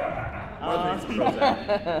 Martha needs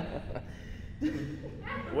Prozac.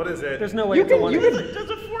 What is it? There's no way You it's a can- one. you can- Does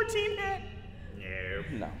a 14 hit?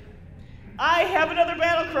 No. No. I have another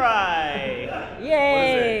battle cry.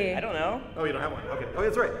 Yay! I don't know. Oh, you don't have one. Okay. Oh,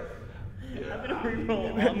 that's right. I'm gonna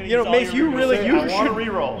reroll. You know, Mace, you really, you I want to should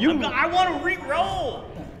reroll. I want to reroll.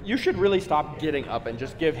 You should really stop getting up and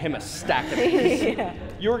just give him a stack of these. Yeah.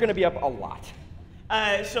 You're going to be up a lot.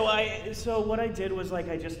 So what I did was like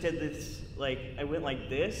I just did this I went like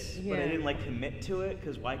this, but I Yeah. didn't like commit to it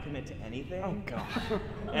because why commit to anything? Oh God.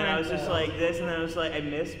 And I was just like this, and then I was like I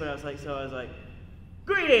missed, but I was like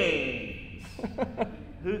greetings.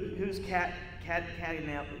 Who's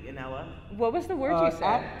Catinella? What was the word you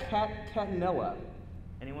said? Catinella.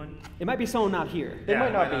 Anyone? It might be someone not here. They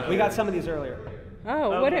might not be. We got some of these earlier.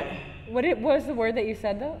 Oh, Okay. what was the word that you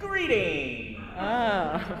said though? Greeting.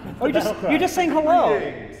 Oh. Oh, you just saying hello.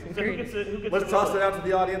 So who gets Let's to toss roll? it out to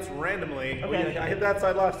the audience randomly. Okay. I hit that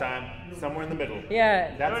side last time. Somewhere in the middle.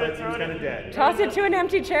 Yeah. That Throw it- side seems throw it kind in. of dead. Toss it to an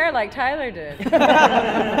empty chair like Tyler did.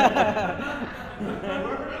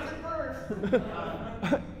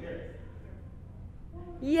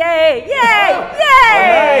 Yay! Yay!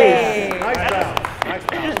 Yay! Nice bounce. Nice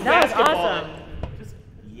bounce. That was Basketball. awesome.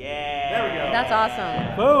 Yeah. There we go. That's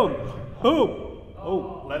awesome. Boom. Boom.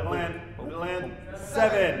 Oh. Let it land. Let it land.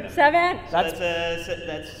 7. 7? That's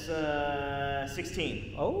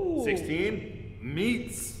 16. Oh. 16.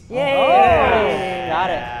 Meets. Yay! Got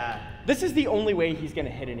it. Yeah. This is the only way he's going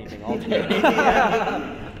to hit anything all day.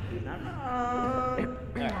 Not wrong.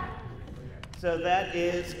 Alright. So that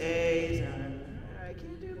is I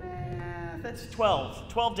can't do math. That's 12.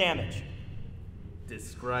 12 damage.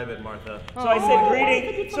 Describe it, Martha. So I said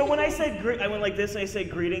greeting. So when I said I went like this and I said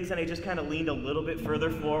greetings and I just kind of leaned a little bit further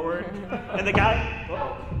forward. And the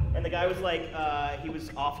guy was like, he was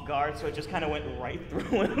off guard, so it just kind of went right through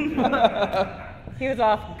him. He was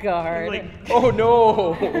off guard. Like, Oh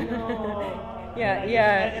no. yeah.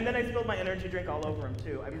 and then I spilled my energy drink all over him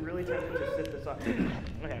too. I'm really tempted to sit this off.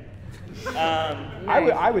 Okay.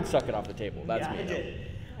 I would suck it off the table. That's Yeah, me. I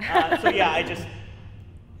did. So yeah, I just.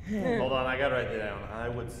 Hold on, I gotta write that down. I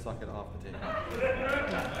would suck it off the table.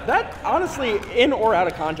 That, honestly, in or out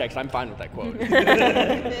of context, I'm fine with that quote.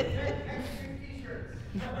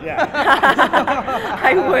 Yeah.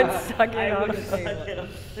 I would suck it I off would the suck table.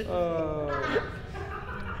 it off.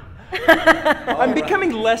 I'm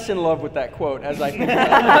becoming less in love with that quote as I think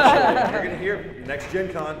You're gonna hear next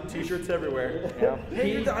Gen Con, t-shirts everywhere. Yeah.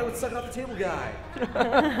 Hey, you're the I would suck it off the table guy.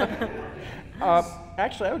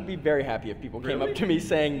 Actually, I would be very happy if people came up to me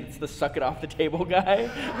saying it's the suck it off the table guy.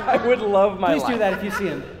 I would love my Please life. do that if you see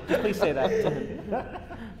him. Just please say that.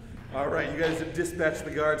 All right, you guys have dispatched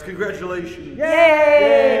the guards. Congratulations.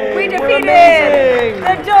 Yay! We We're defeated amazing.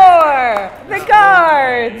 the door, the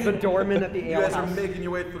guards. The doorman at the You ale guys are house. making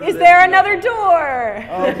your way through Is this. there another door?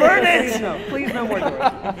 Burn it! Please no more doors.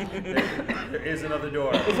 There is another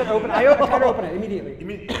door. Is it open? I try to open it immediately.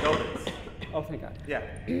 It opens. Oh, thank God. Yeah.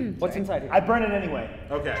 What's inside here? I burn it anyway.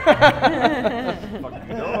 Okay.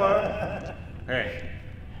 Fucking door. All right.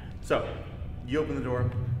 So, you open the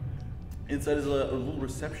door. Inside is a little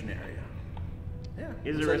reception area. Yeah.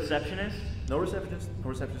 Is there a receptionist? No receptionist. No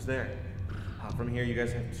receptionist there. From here, you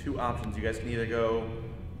guys have two options. You guys can either go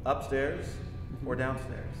upstairs or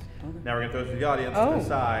downstairs. Now we're gonna throw it to the audience to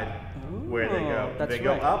decide where they go. Do they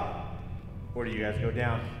go up, or do you guys go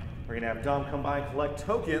down? We're gonna have Dom come by and collect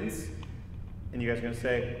tokens, and you guys are gonna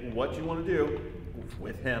say what you want to do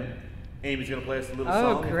with him. Amy's gonna play us a little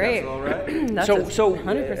song. Great. If that's all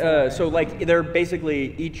right. So like they're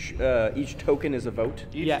basically each token is a vote.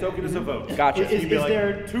 Each token is a vote. Gotcha. Is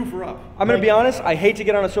there 2 for up? I'm gonna be honest. I hate to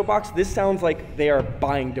get on a soapbox. This sounds like they are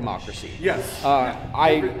buying democracy. Yes.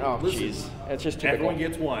 Jeez, it's just typical. Everyone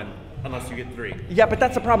gets 1 unless you get 3. Yeah, but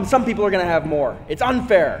that's the problem. Some people are gonna have more. It's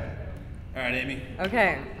unfair. All right, Amy.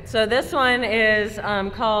 Okay, so this one is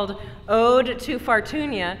called Ode to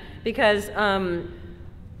Fartunia because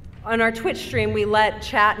on our Twitch stream we let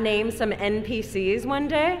chat name some NPCs one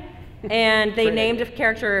day, and they named a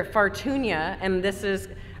character Fartunia, and this is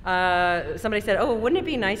somebody said, "Oh, wouldn't it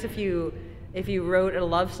be nice if you wrote a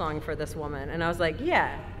love song for this woman?" And I was like,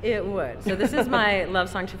 "Yeah, it would." So this is my love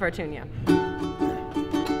song to Fartunia.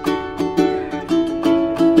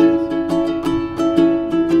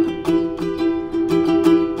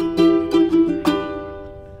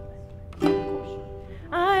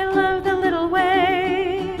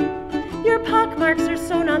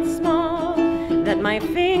 My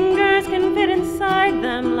fingers can fit inside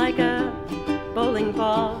them like a bowling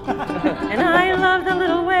ball. And I love the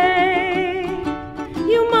little way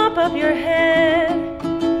you mop up your head.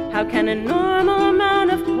 How can a normal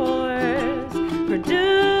amount of pores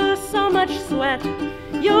produce so much sweat?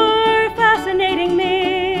 You're fascinating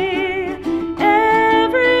me.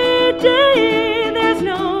 Every day there's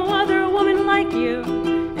no other woman like you.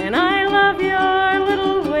 And I love your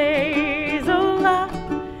little ways. Oh la,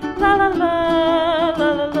 la la la.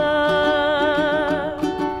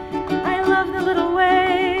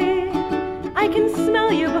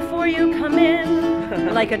 Before you come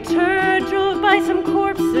in, like a turd drove by some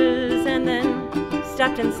corpses and then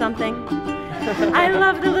stepped in something. I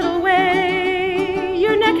love the little way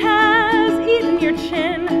your neck has eaten your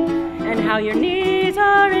chin, and how your knees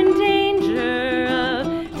are in danger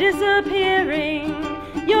of disappearing.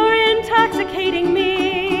 You're intoxicating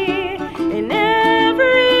me in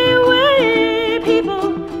every way.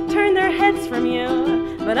 People turn their heads from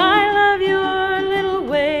you, but I love your little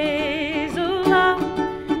ways. Oh, la,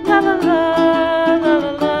 la, la, la,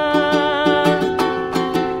 la, la.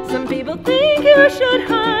 Some people think you should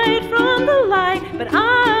hide from the light, but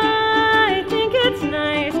I think it's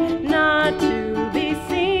nice not to be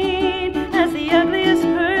seen as the ugliest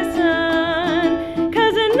person,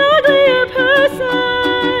 'cause an uglier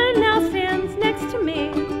person now stands next to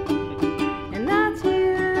me, and that's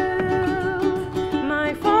you,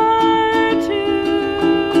 my Fartunia.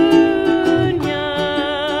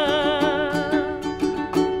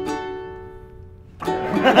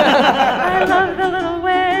 I love the little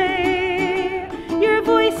way your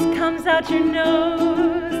voice comes out your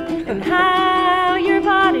nose, and how your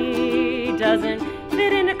body doesn't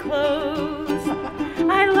fit into clothes.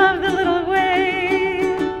 I love the little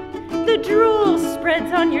way the drool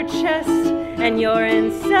spreads on your chest, and your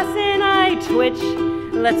incessant eye twitch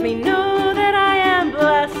lets me know that I am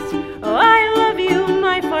blessed. Oh, I love you,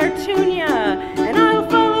 my Fartunia, and I'll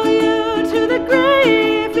follow you to the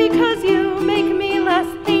grave, because you make me less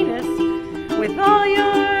heinous with all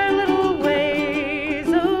your little ways.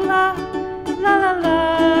 Oh, la, la, la,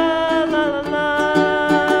 la, la, la, la.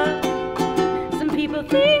 Some people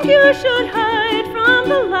think you should hide from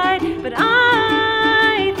the light, but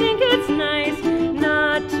I think it's nice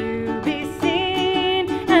not to be seen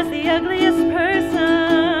as the ugliest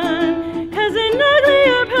person, 'cause an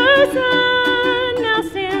uglier person now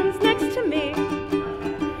stands next to me,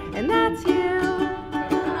 and that's you,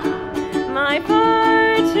 my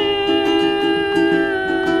Fartunia.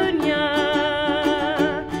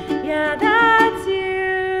 Yeah, that's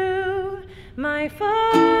you, my Fartunia.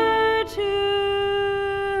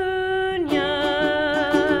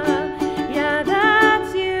 Yeah,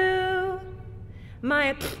 that's you,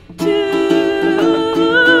 my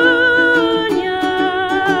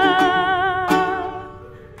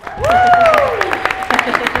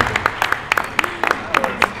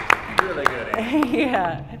Really good, Amy.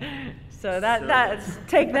 Yeah. So that's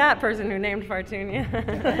take that, person who named Fartunia.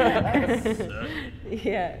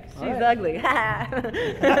 Yeah, she's ugly. All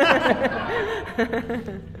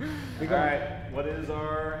right. what is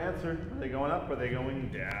our answer? Are they going up or are they going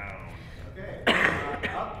down? Okay.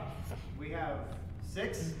 Up, we have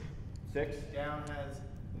 6. 6. Down has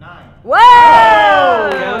 9. Whoa!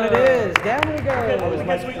 Down it is. Down we go.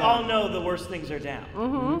 Because we all know the worst things are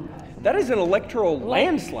down. That is an electoral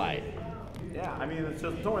landslide. Yeah, I mean, it's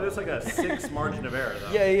just, don't worry, there's like a 6 margin of error,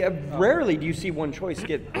 though. Yeah, rarely do you see one choice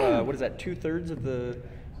get, what is that, 2/3 of the,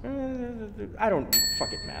 I don't,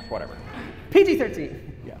 fuck it, math, whatever.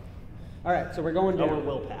 PG-13. Yeah. All right, so we're going down. Or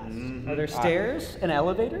will pass. Are there stairs? An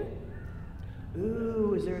elevator?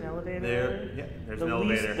 Ooh, is there an elevator? There's The an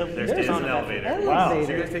least- elevator. the There least is an amount of elevator. effort. Wow. So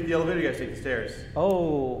Elevator. you guys take the elevator, you guys take the stairs.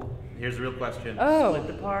 Oh. Here's the real question. Oh. Split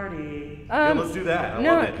the party. Yeah, let's do that. I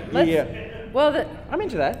no, love it. let's, Yeah. well, I'm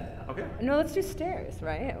into that, Okay. no, let's do stairs,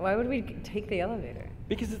 right? Why would we take the elevator?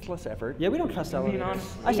 because it's less effort. Yeah, we don't trust elevators.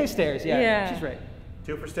 honestly- I say stairs, yeah. Yeah. She's right.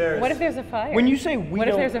 2 for stairs. What if there's a fire? When you say we what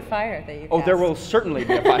don't... if there's a fire that you Oh, there cast? will certainly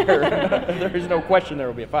be a fire. There is no question there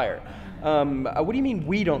will be a fire. What do you mean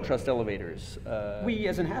we don't trust elevators? We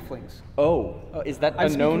as in halflings. Is that I'm a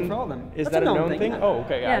speaking known? for all of them. Is That's that a a known known thing, thing? yeah. Oh,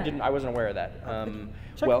 okay. Yeah. I wasn't aware of that.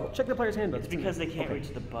 Check the player's handbook. It's because they can't reach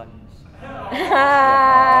the buttons.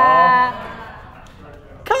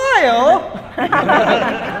 Kyle!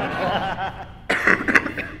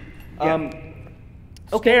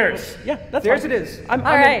 Stairs. Yeah, that's Stairs fine. it is. I'm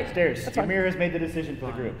All right. Stairs. Amir has made the decision for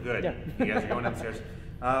the group. Good. Yeah. You guys are going downstairs.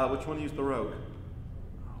 Which one used the rogue?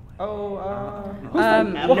 Who's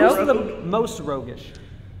the most roguish?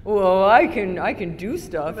 Well, I can do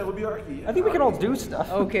stuff. That would be Arqe. I think we can all do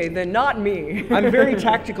stuff. Okay, then not me. I'm very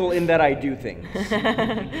tactical in that I do things.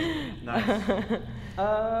 Nice.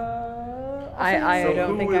 I So don't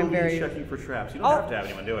who think will I'm be very. checking for traps? You don't have to have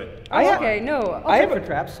anyone do it. Okay, no. I have for a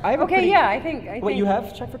traps. I have a Okay, pretty, yeah, I think. Wait, you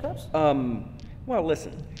have check for traps? Well,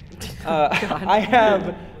 listen. I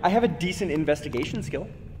have a decent investigation skill.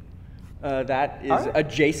 That is Alright.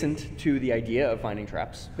 adjacent to the idea of finding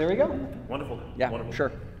traps. There we go. Wonderful. Yeah, Wonderful.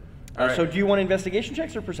 sure. All right. So do you want investigation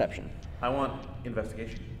checks or perception? I want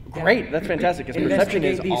investigation. Great, that's fantastic, because perception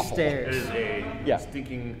is Investigate these awful. It stairs. is a Yeah.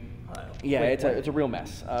 stinking pile. Yeah, it's a real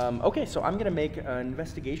mess. Okay, so I'm gonna make an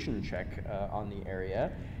investigation check on the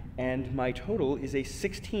area, and my total is a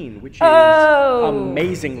 16, which is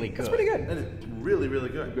amazingly good. That's pretty good. That is really, really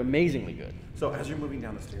good. Amazingly good. So as you're moving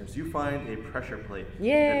down the stairs, you find a pressure plate.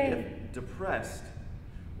 Yay. That if depressed,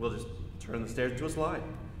 will just turn the stairs into a slide.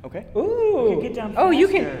 Okay. Ooh. Get down Oh, you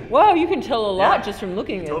faster. can. Wow, you can tell a lot Yeah. just from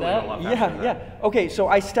looking at Totally that. a lot faster than Yeah, that. yeah. Okay, so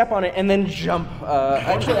I step on it and then jump.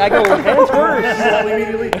 Actually, I go hands first. You will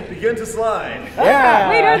immediately begin to slide. Yeah.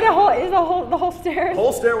 Wait, are the whole stairs?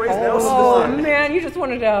 Whole stairways now Oh slide. man, you just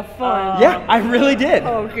wanted to have fun. Yeah, I really did.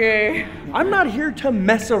 Okay. I'm not here to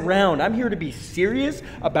mess around. I'm here to be serious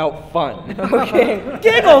about fun. Okay.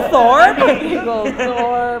 Giggle, Thorpe! Eagle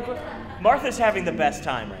Thorpe. Martha's having the best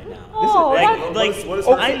time right now. Oh, Like, that, like, What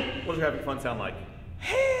does having fun sound like?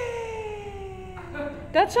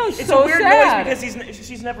 that sounds it's so a weird sad. noise because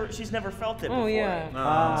she's never felt it before. Oh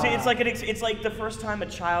yeah. See, it's like the first time a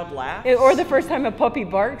child laughs. Or the first time a puppy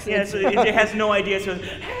barks. Yeah, so it has no idea.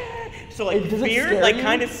 So like Does it fear, scare like you?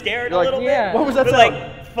 kind of scared You're a like, little yeah. bit. What was that but sound?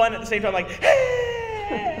 like fun at the same time, like.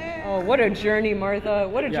 Oh, what a journey, Martha.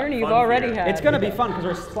 What a journey you've fun already fear. had. It's gonna be fun because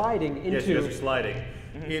we're sliding Yes, you guys are into. sliding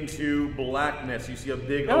into blackness. You see a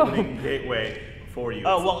big Oh. opening gateway for you.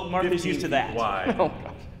 Oh, It's well, Martha's 15 used to that. feet Wide. Oh, God.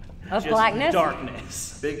 Of Just blackness?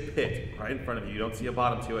 darkness. Big pit right in front of you. You don't see a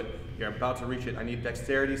bottom to it. You're about to reach it. I need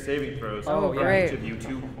dexterity saving throws Oh, from great. each of you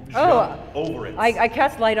to jump Oh, over it. I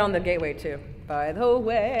cast light on the gateway too. By the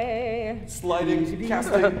way. Sliding,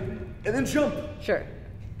 casting, and then jump. Sure.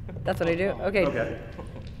 That's what I do. Okay. Okay.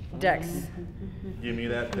 Dex. Give me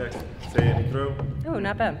that dex saving throw. Oh,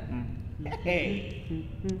 not bad. Hey.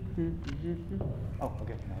 Oh,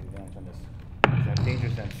 okay. Now you don't on this. Is that danger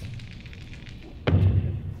sense?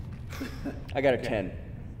 I got a 10.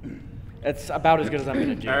 That's about as good as I'm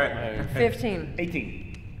gonna do. All right. 15.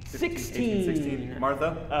 18. 16.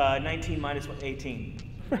 Martha, 19 minus 18.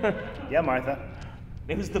 Yeah, Martha.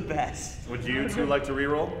 It was the best. would you two like to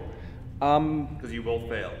reroll? Because you both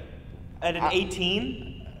failed. At an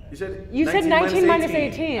 18, You said You said 19 minus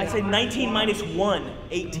 18. I said 19 minus 1,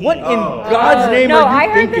 18. What in Oh. God's name no, are you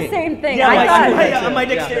I heard thinking? the same thing. Yeah, I my, thought. my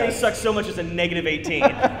dexterity sucks so much as a negative 18.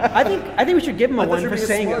 I think we should give him a I thought one you were for being a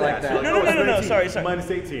saying it smart like ass. that. You're like, No, oh, no, it's no, no, 19 sorry.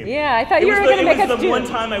 Minus 18. Yeah, I thought It you was were the, going to it make was us the do. one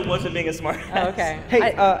time I wasn't being a smart Oh, okay.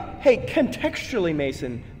 Hey, hey, contextually,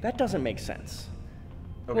 Mason, that doesn't make sense.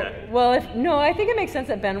 Okay. Well, I think it makes sense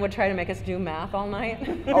that Ben would try to make us do math all night.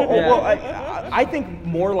 Well, I think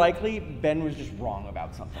more likely Ben was just wrong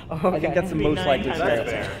about something. I think that's the most likely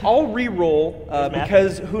scenario. I'll re-roll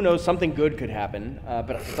because who knows, something good could happen,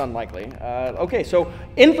 but it's unlikely. Okay, so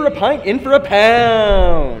in for a pint, in for a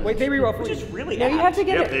pound. Wait, they re-roll for Which you. is really No, you have to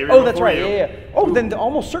get Yep, it. they Oh, re-roll that's for right. you. Yeah. Oh, then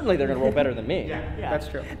almost certainly they're gonna roll better than me. Yeah. That's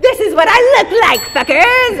true. This is what I look like,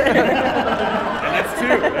 fuckers! And that's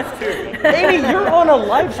two. Amy, you're on a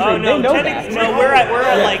live stream. Oh no, they know technically- that. no, we're at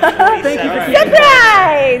like 47.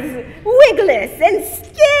 Surprise! Wigless and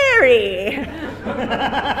scary!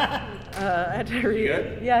 I had to read.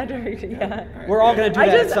 Good? Yeah, I had to read it. Yeah. We're all gonna do that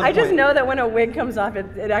at some I just point. know that when a wig comes off,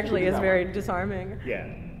 it actually is very disarming. Yeah.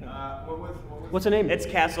 What's the name? It's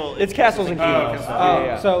Castle. It's castles and kingdoms.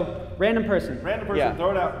 Yeah. So, random person. Random person, Yeah.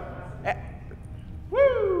 throw it out.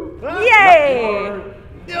 Woo! Yay!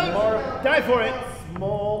 Die for it.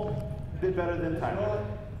 Small bit better than tiny.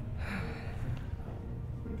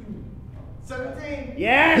 17.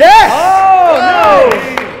 Yes! Oh,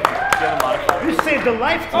 You saved a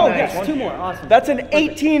life tonight. Oh, yes, 2 more. Awesome. that's an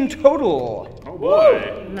 18 total. Oh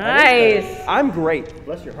boy. Nice. I'm great.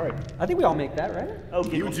 Bless your heart. I think we all make that, right? Oh,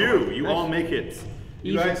 You do. You all make it.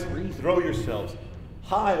 You Easy guys breezy. throw yourselves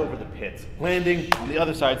high over the pit, landing on the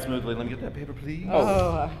other side smoothly. Let me get that paper, please.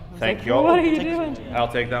 Thank you all. What are you doing? I'll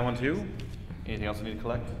take that one too. Anything else I need to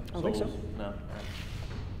collect? I don't think so. Souls? No.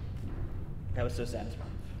 That was so satisfying.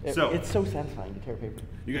 So- It's so satisfying to tear paper.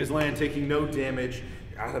 You guys land taking no damage,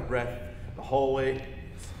 out of breath. The hallway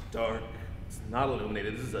is dark. It's not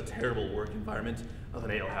illuminated. This is a terrible work environment of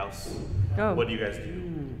an ale house. Oh. What do you guys do?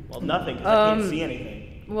 Well, nothing, because I can't see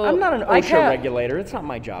anything. Well, I'm not an I OSHA ca- regulator. It's not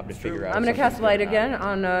my job to figure out. I'm gonna cast light again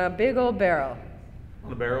on a big old barrel.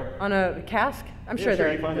 On a barrel? On a cask? I'm Yeah, sure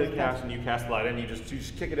there. You find the cast and you cast light in. You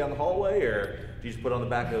just kick it down the hallway, or do you just put it on the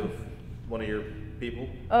back of one of your people?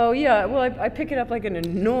 Oh yeah, well I pick it up like an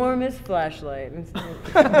enormous flashlight.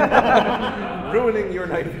 Ruining your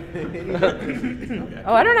night.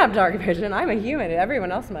 Oh, I don't have dark vision. I'm a human.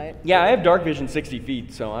 Everyone else might. Yeah, I have dark vision 60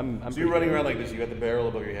 feet, so I'm So you're running around like this. You got the barrel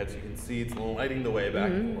above your head, so you can see it's lighting the way back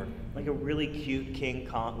and forth. Like a really cute King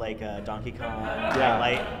Kong, like Donkey Kong Yeah.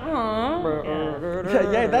 light.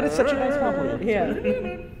 Aww. Yeah, that is such a nice compliment. Yeah.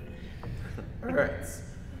 All right.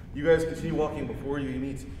 You guys continue walking. Before you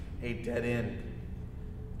meet a dead end.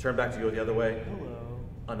 Turn back to go the other way. Hello.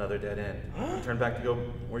 Another dead end. You turn back to go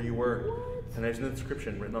where you were. And there's an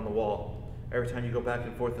inscription written on the wall. Every time you go back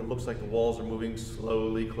and forth, it looks like the walls are moving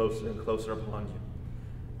slowly closer and closer upon you.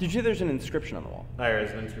 Did you? There's an inscription on the wall. There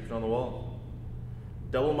is an inscription on the wall.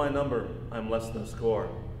 Double my number, I'm less than a score.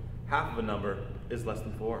 Half of a number is less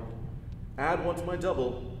than 4. Add 1 to my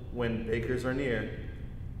double when bakers are near.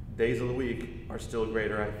 Days of the week are still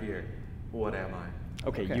greater, I fear. What am I?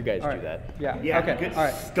 Okay, you guys All do right. that. Yeah. Yeah, Okay. good. All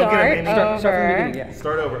right. Go get Start it, Amy. over. Start from the beginning. Yeah.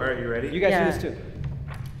 Start over. All right, you ready? You guys Yeah. do this too.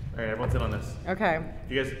 All right, everyone's in on this. Okay.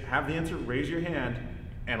 If you guys have the answer, raise your hand,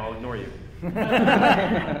 and I'll ignore you.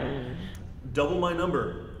 Double my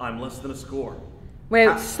number, I'm less than a score.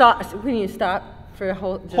 Wait, stop. Can you stop for a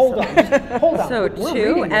whole? Just Hold on. Hold on. So We're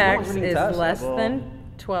reading this. No 2x one's reading is to us. less than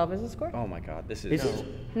 12 is a score? Oh my God, this is Is it?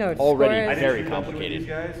 No, it's already score is very These complicated.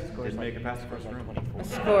 guys didn't make it past the first room.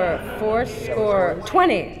 score 4 score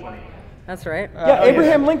 20. That's right. Yeah,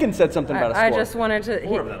 Abraham Lincoln said something about a score. I just wanted to.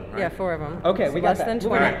 4 of them, right? Yeah, 4 of them. Okay, we got less that. than Moving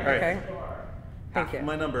 20. on. All right. Okay. Thank Half you. of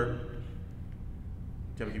my number, do you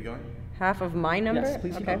want me to keep going? Half of my number. Yes,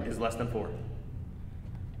 please keep okay. going. Is less than 4.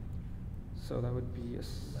 So that would be a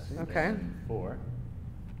 6. Okay. 4.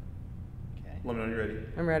 Okay. Let me know when you're ready. You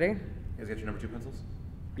I'm ready. guys got your number 2 pencils?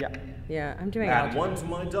 Yeah. Yeah, I'm doing Add algebra. 1 to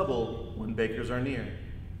my double when bakers are near.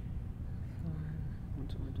 1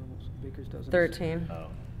 to my double, so baker's dozens. 13. Oh.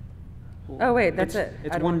 Oh, wait, that's it.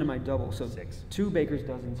 It's I don't- 1 to my double, so 6. 2 baker's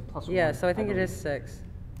dozens plus 1. Yeah, so I think it believe. is 6.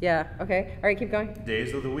 Yeah. Okay. All right, keep going.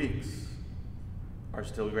 Days of the weeks are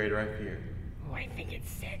still greater, I fear. Oh, I think it's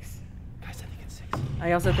 6. Guys, I think it's 6.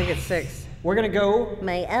 I also think it's 6. We're gonna go.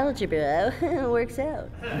 My algebra works out,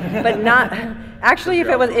 but not. Actually, if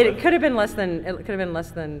it was, it could have been less than. It could have been less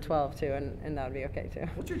than 12 too, and that would be okay too.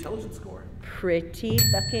 What's your intelligence score? Pretty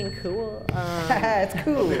fucking cool. It's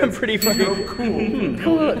cool. Pretty funny.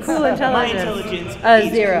 Cool intelligence. My intelligence.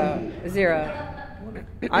 0. 0.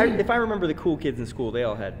 If I remember the cool kids in school, they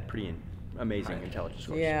all had pretty amazing intelligence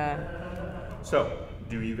scores. Yeah. So,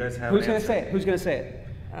 do you guys have Who's an gonna answer? say it? Who's gonna say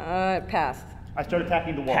it? Passed. I start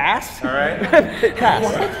attacking the wall. Pass? All right.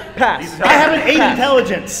 Pass. Pass. I have an 8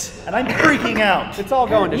 intelligence, and I'm freaking out. It's all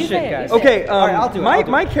going to You shit, say it, guys. you say Okay, All right, I'll do it.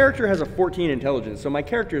 my character has a 14 intelligence, so my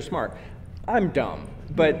character is smart. I'm dumb.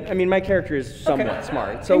 But I mean, my character is somewhat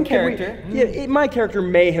smart. So In character. My character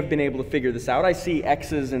may have been able to figure this out. I see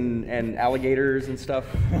X's and alligators and stuff.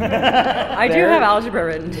 I do have algebra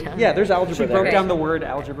written down. Yeah, there's algebra She there. broke down the word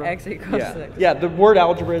algebra. X equals Yeah. 6. Yeah, the word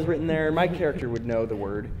algebra is written there. My character would know the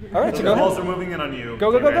word. All right, so So go the ahead. balls are moving in on you.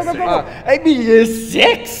 Go, go, go, go, go, go. I mean,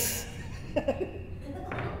 6.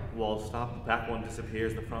 Wall stop. The back one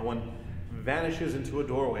disappears. The front one vanishes into a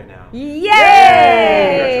doorway now.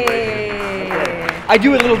 Yay! I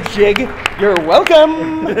do a little jig. You're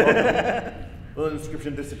welcome. The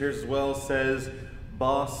inscription disappears as well. Says,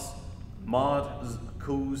 "Boss, Mod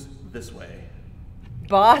Kooz this way."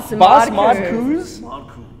 Boss Mod Mod Kooz? Mod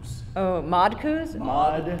Kooz. Oh, Mod Kooz?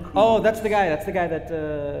 Mod Kooz. Oh, that's the guy that he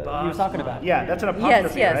was talking about. Yeah, that's an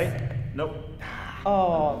apostrophe, yes. right? Nope.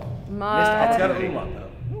 Oh, It's Mod got a umlaut though.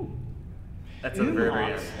 That's a very,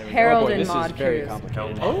 very Harold Oh boy, and this Mod is very Kooz.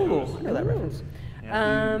 complicated. oh, I know that reference.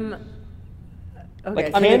 Okay,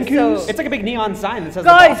 Like Can Kooz? so It's like a big neon sign that says.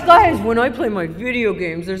 guys, when I play my video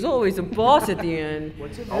games, there's always a boss at the end.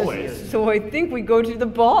 Always. So I think we go to the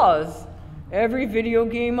boss. Every video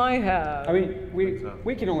game I have. I mean,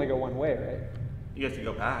 we can only go one way, right? You guys can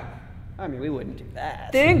go back. I mean, we wouldn't do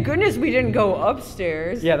that. Thank goodness we didn't go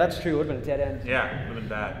upstairs. Yeah, that's true. It would have been a dead end. Yeah, would have been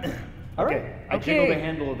bad. All right. Okay, I jiggle the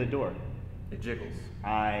handle of the door. It jiggles.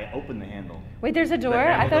 I open the handle. Wait, there's a door? The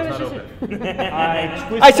I handle thought it was does just not a... open. I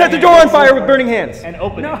twist I set the door on fire with burning hands. and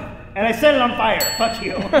open it. And I set it on fire. Fuck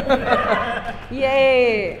you.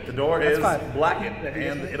 Yay! The door is fine. blackened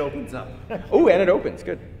and it opens up. Oh, and it opens.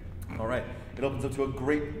 Good. All right. It opens up to a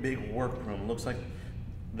great big workroom. Looks like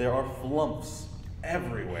there are flumphs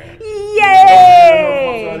everywhere.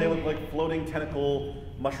 Yay! They look like floating tentacle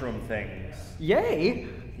mushroom things. Yay!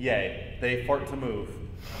 Yay. They fart to move.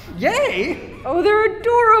 Yay! Oh, they're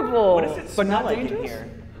adorable. What does it But smell not like in dangerous?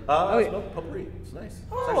 here? It smells potpourri. It's nice.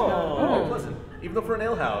 It's actually very pleasant. Even though for an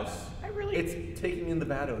ale house, it's taking in the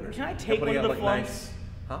bad odors. Can I and take putting one of out, the like, flumphs? nice.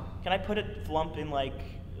 Huh? Can I put a flump in like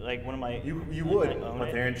one of my? You would, Can I own but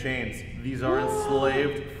it? they're in chains. These are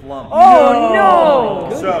enslaved flumphs. Oh,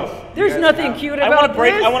 no! So There's you guys nothing have- cute I about want to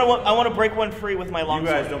break. this. I want to break one free with my You long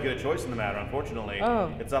guys sword. don't get a choice in the matter, unfortunately.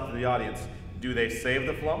 Oh. It's up to the audience. Do they save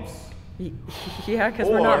the flumps? Yeah, because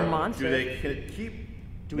Or we're not do monsters. they keep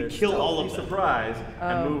Do we their kill all stealthy of them? surprise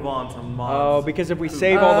and move on to mods? Oh, because if we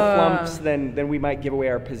save all the flumps, then we might give away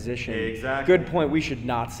our position. Exactly. Good point. We should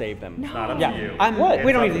not save them. It's not up Yeah, to you. What?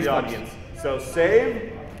 we don't It's need up these to the flumps. audience. So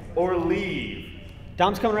save or leave.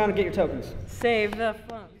 Dom's coming around to get your tokens. Save the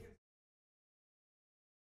flumps.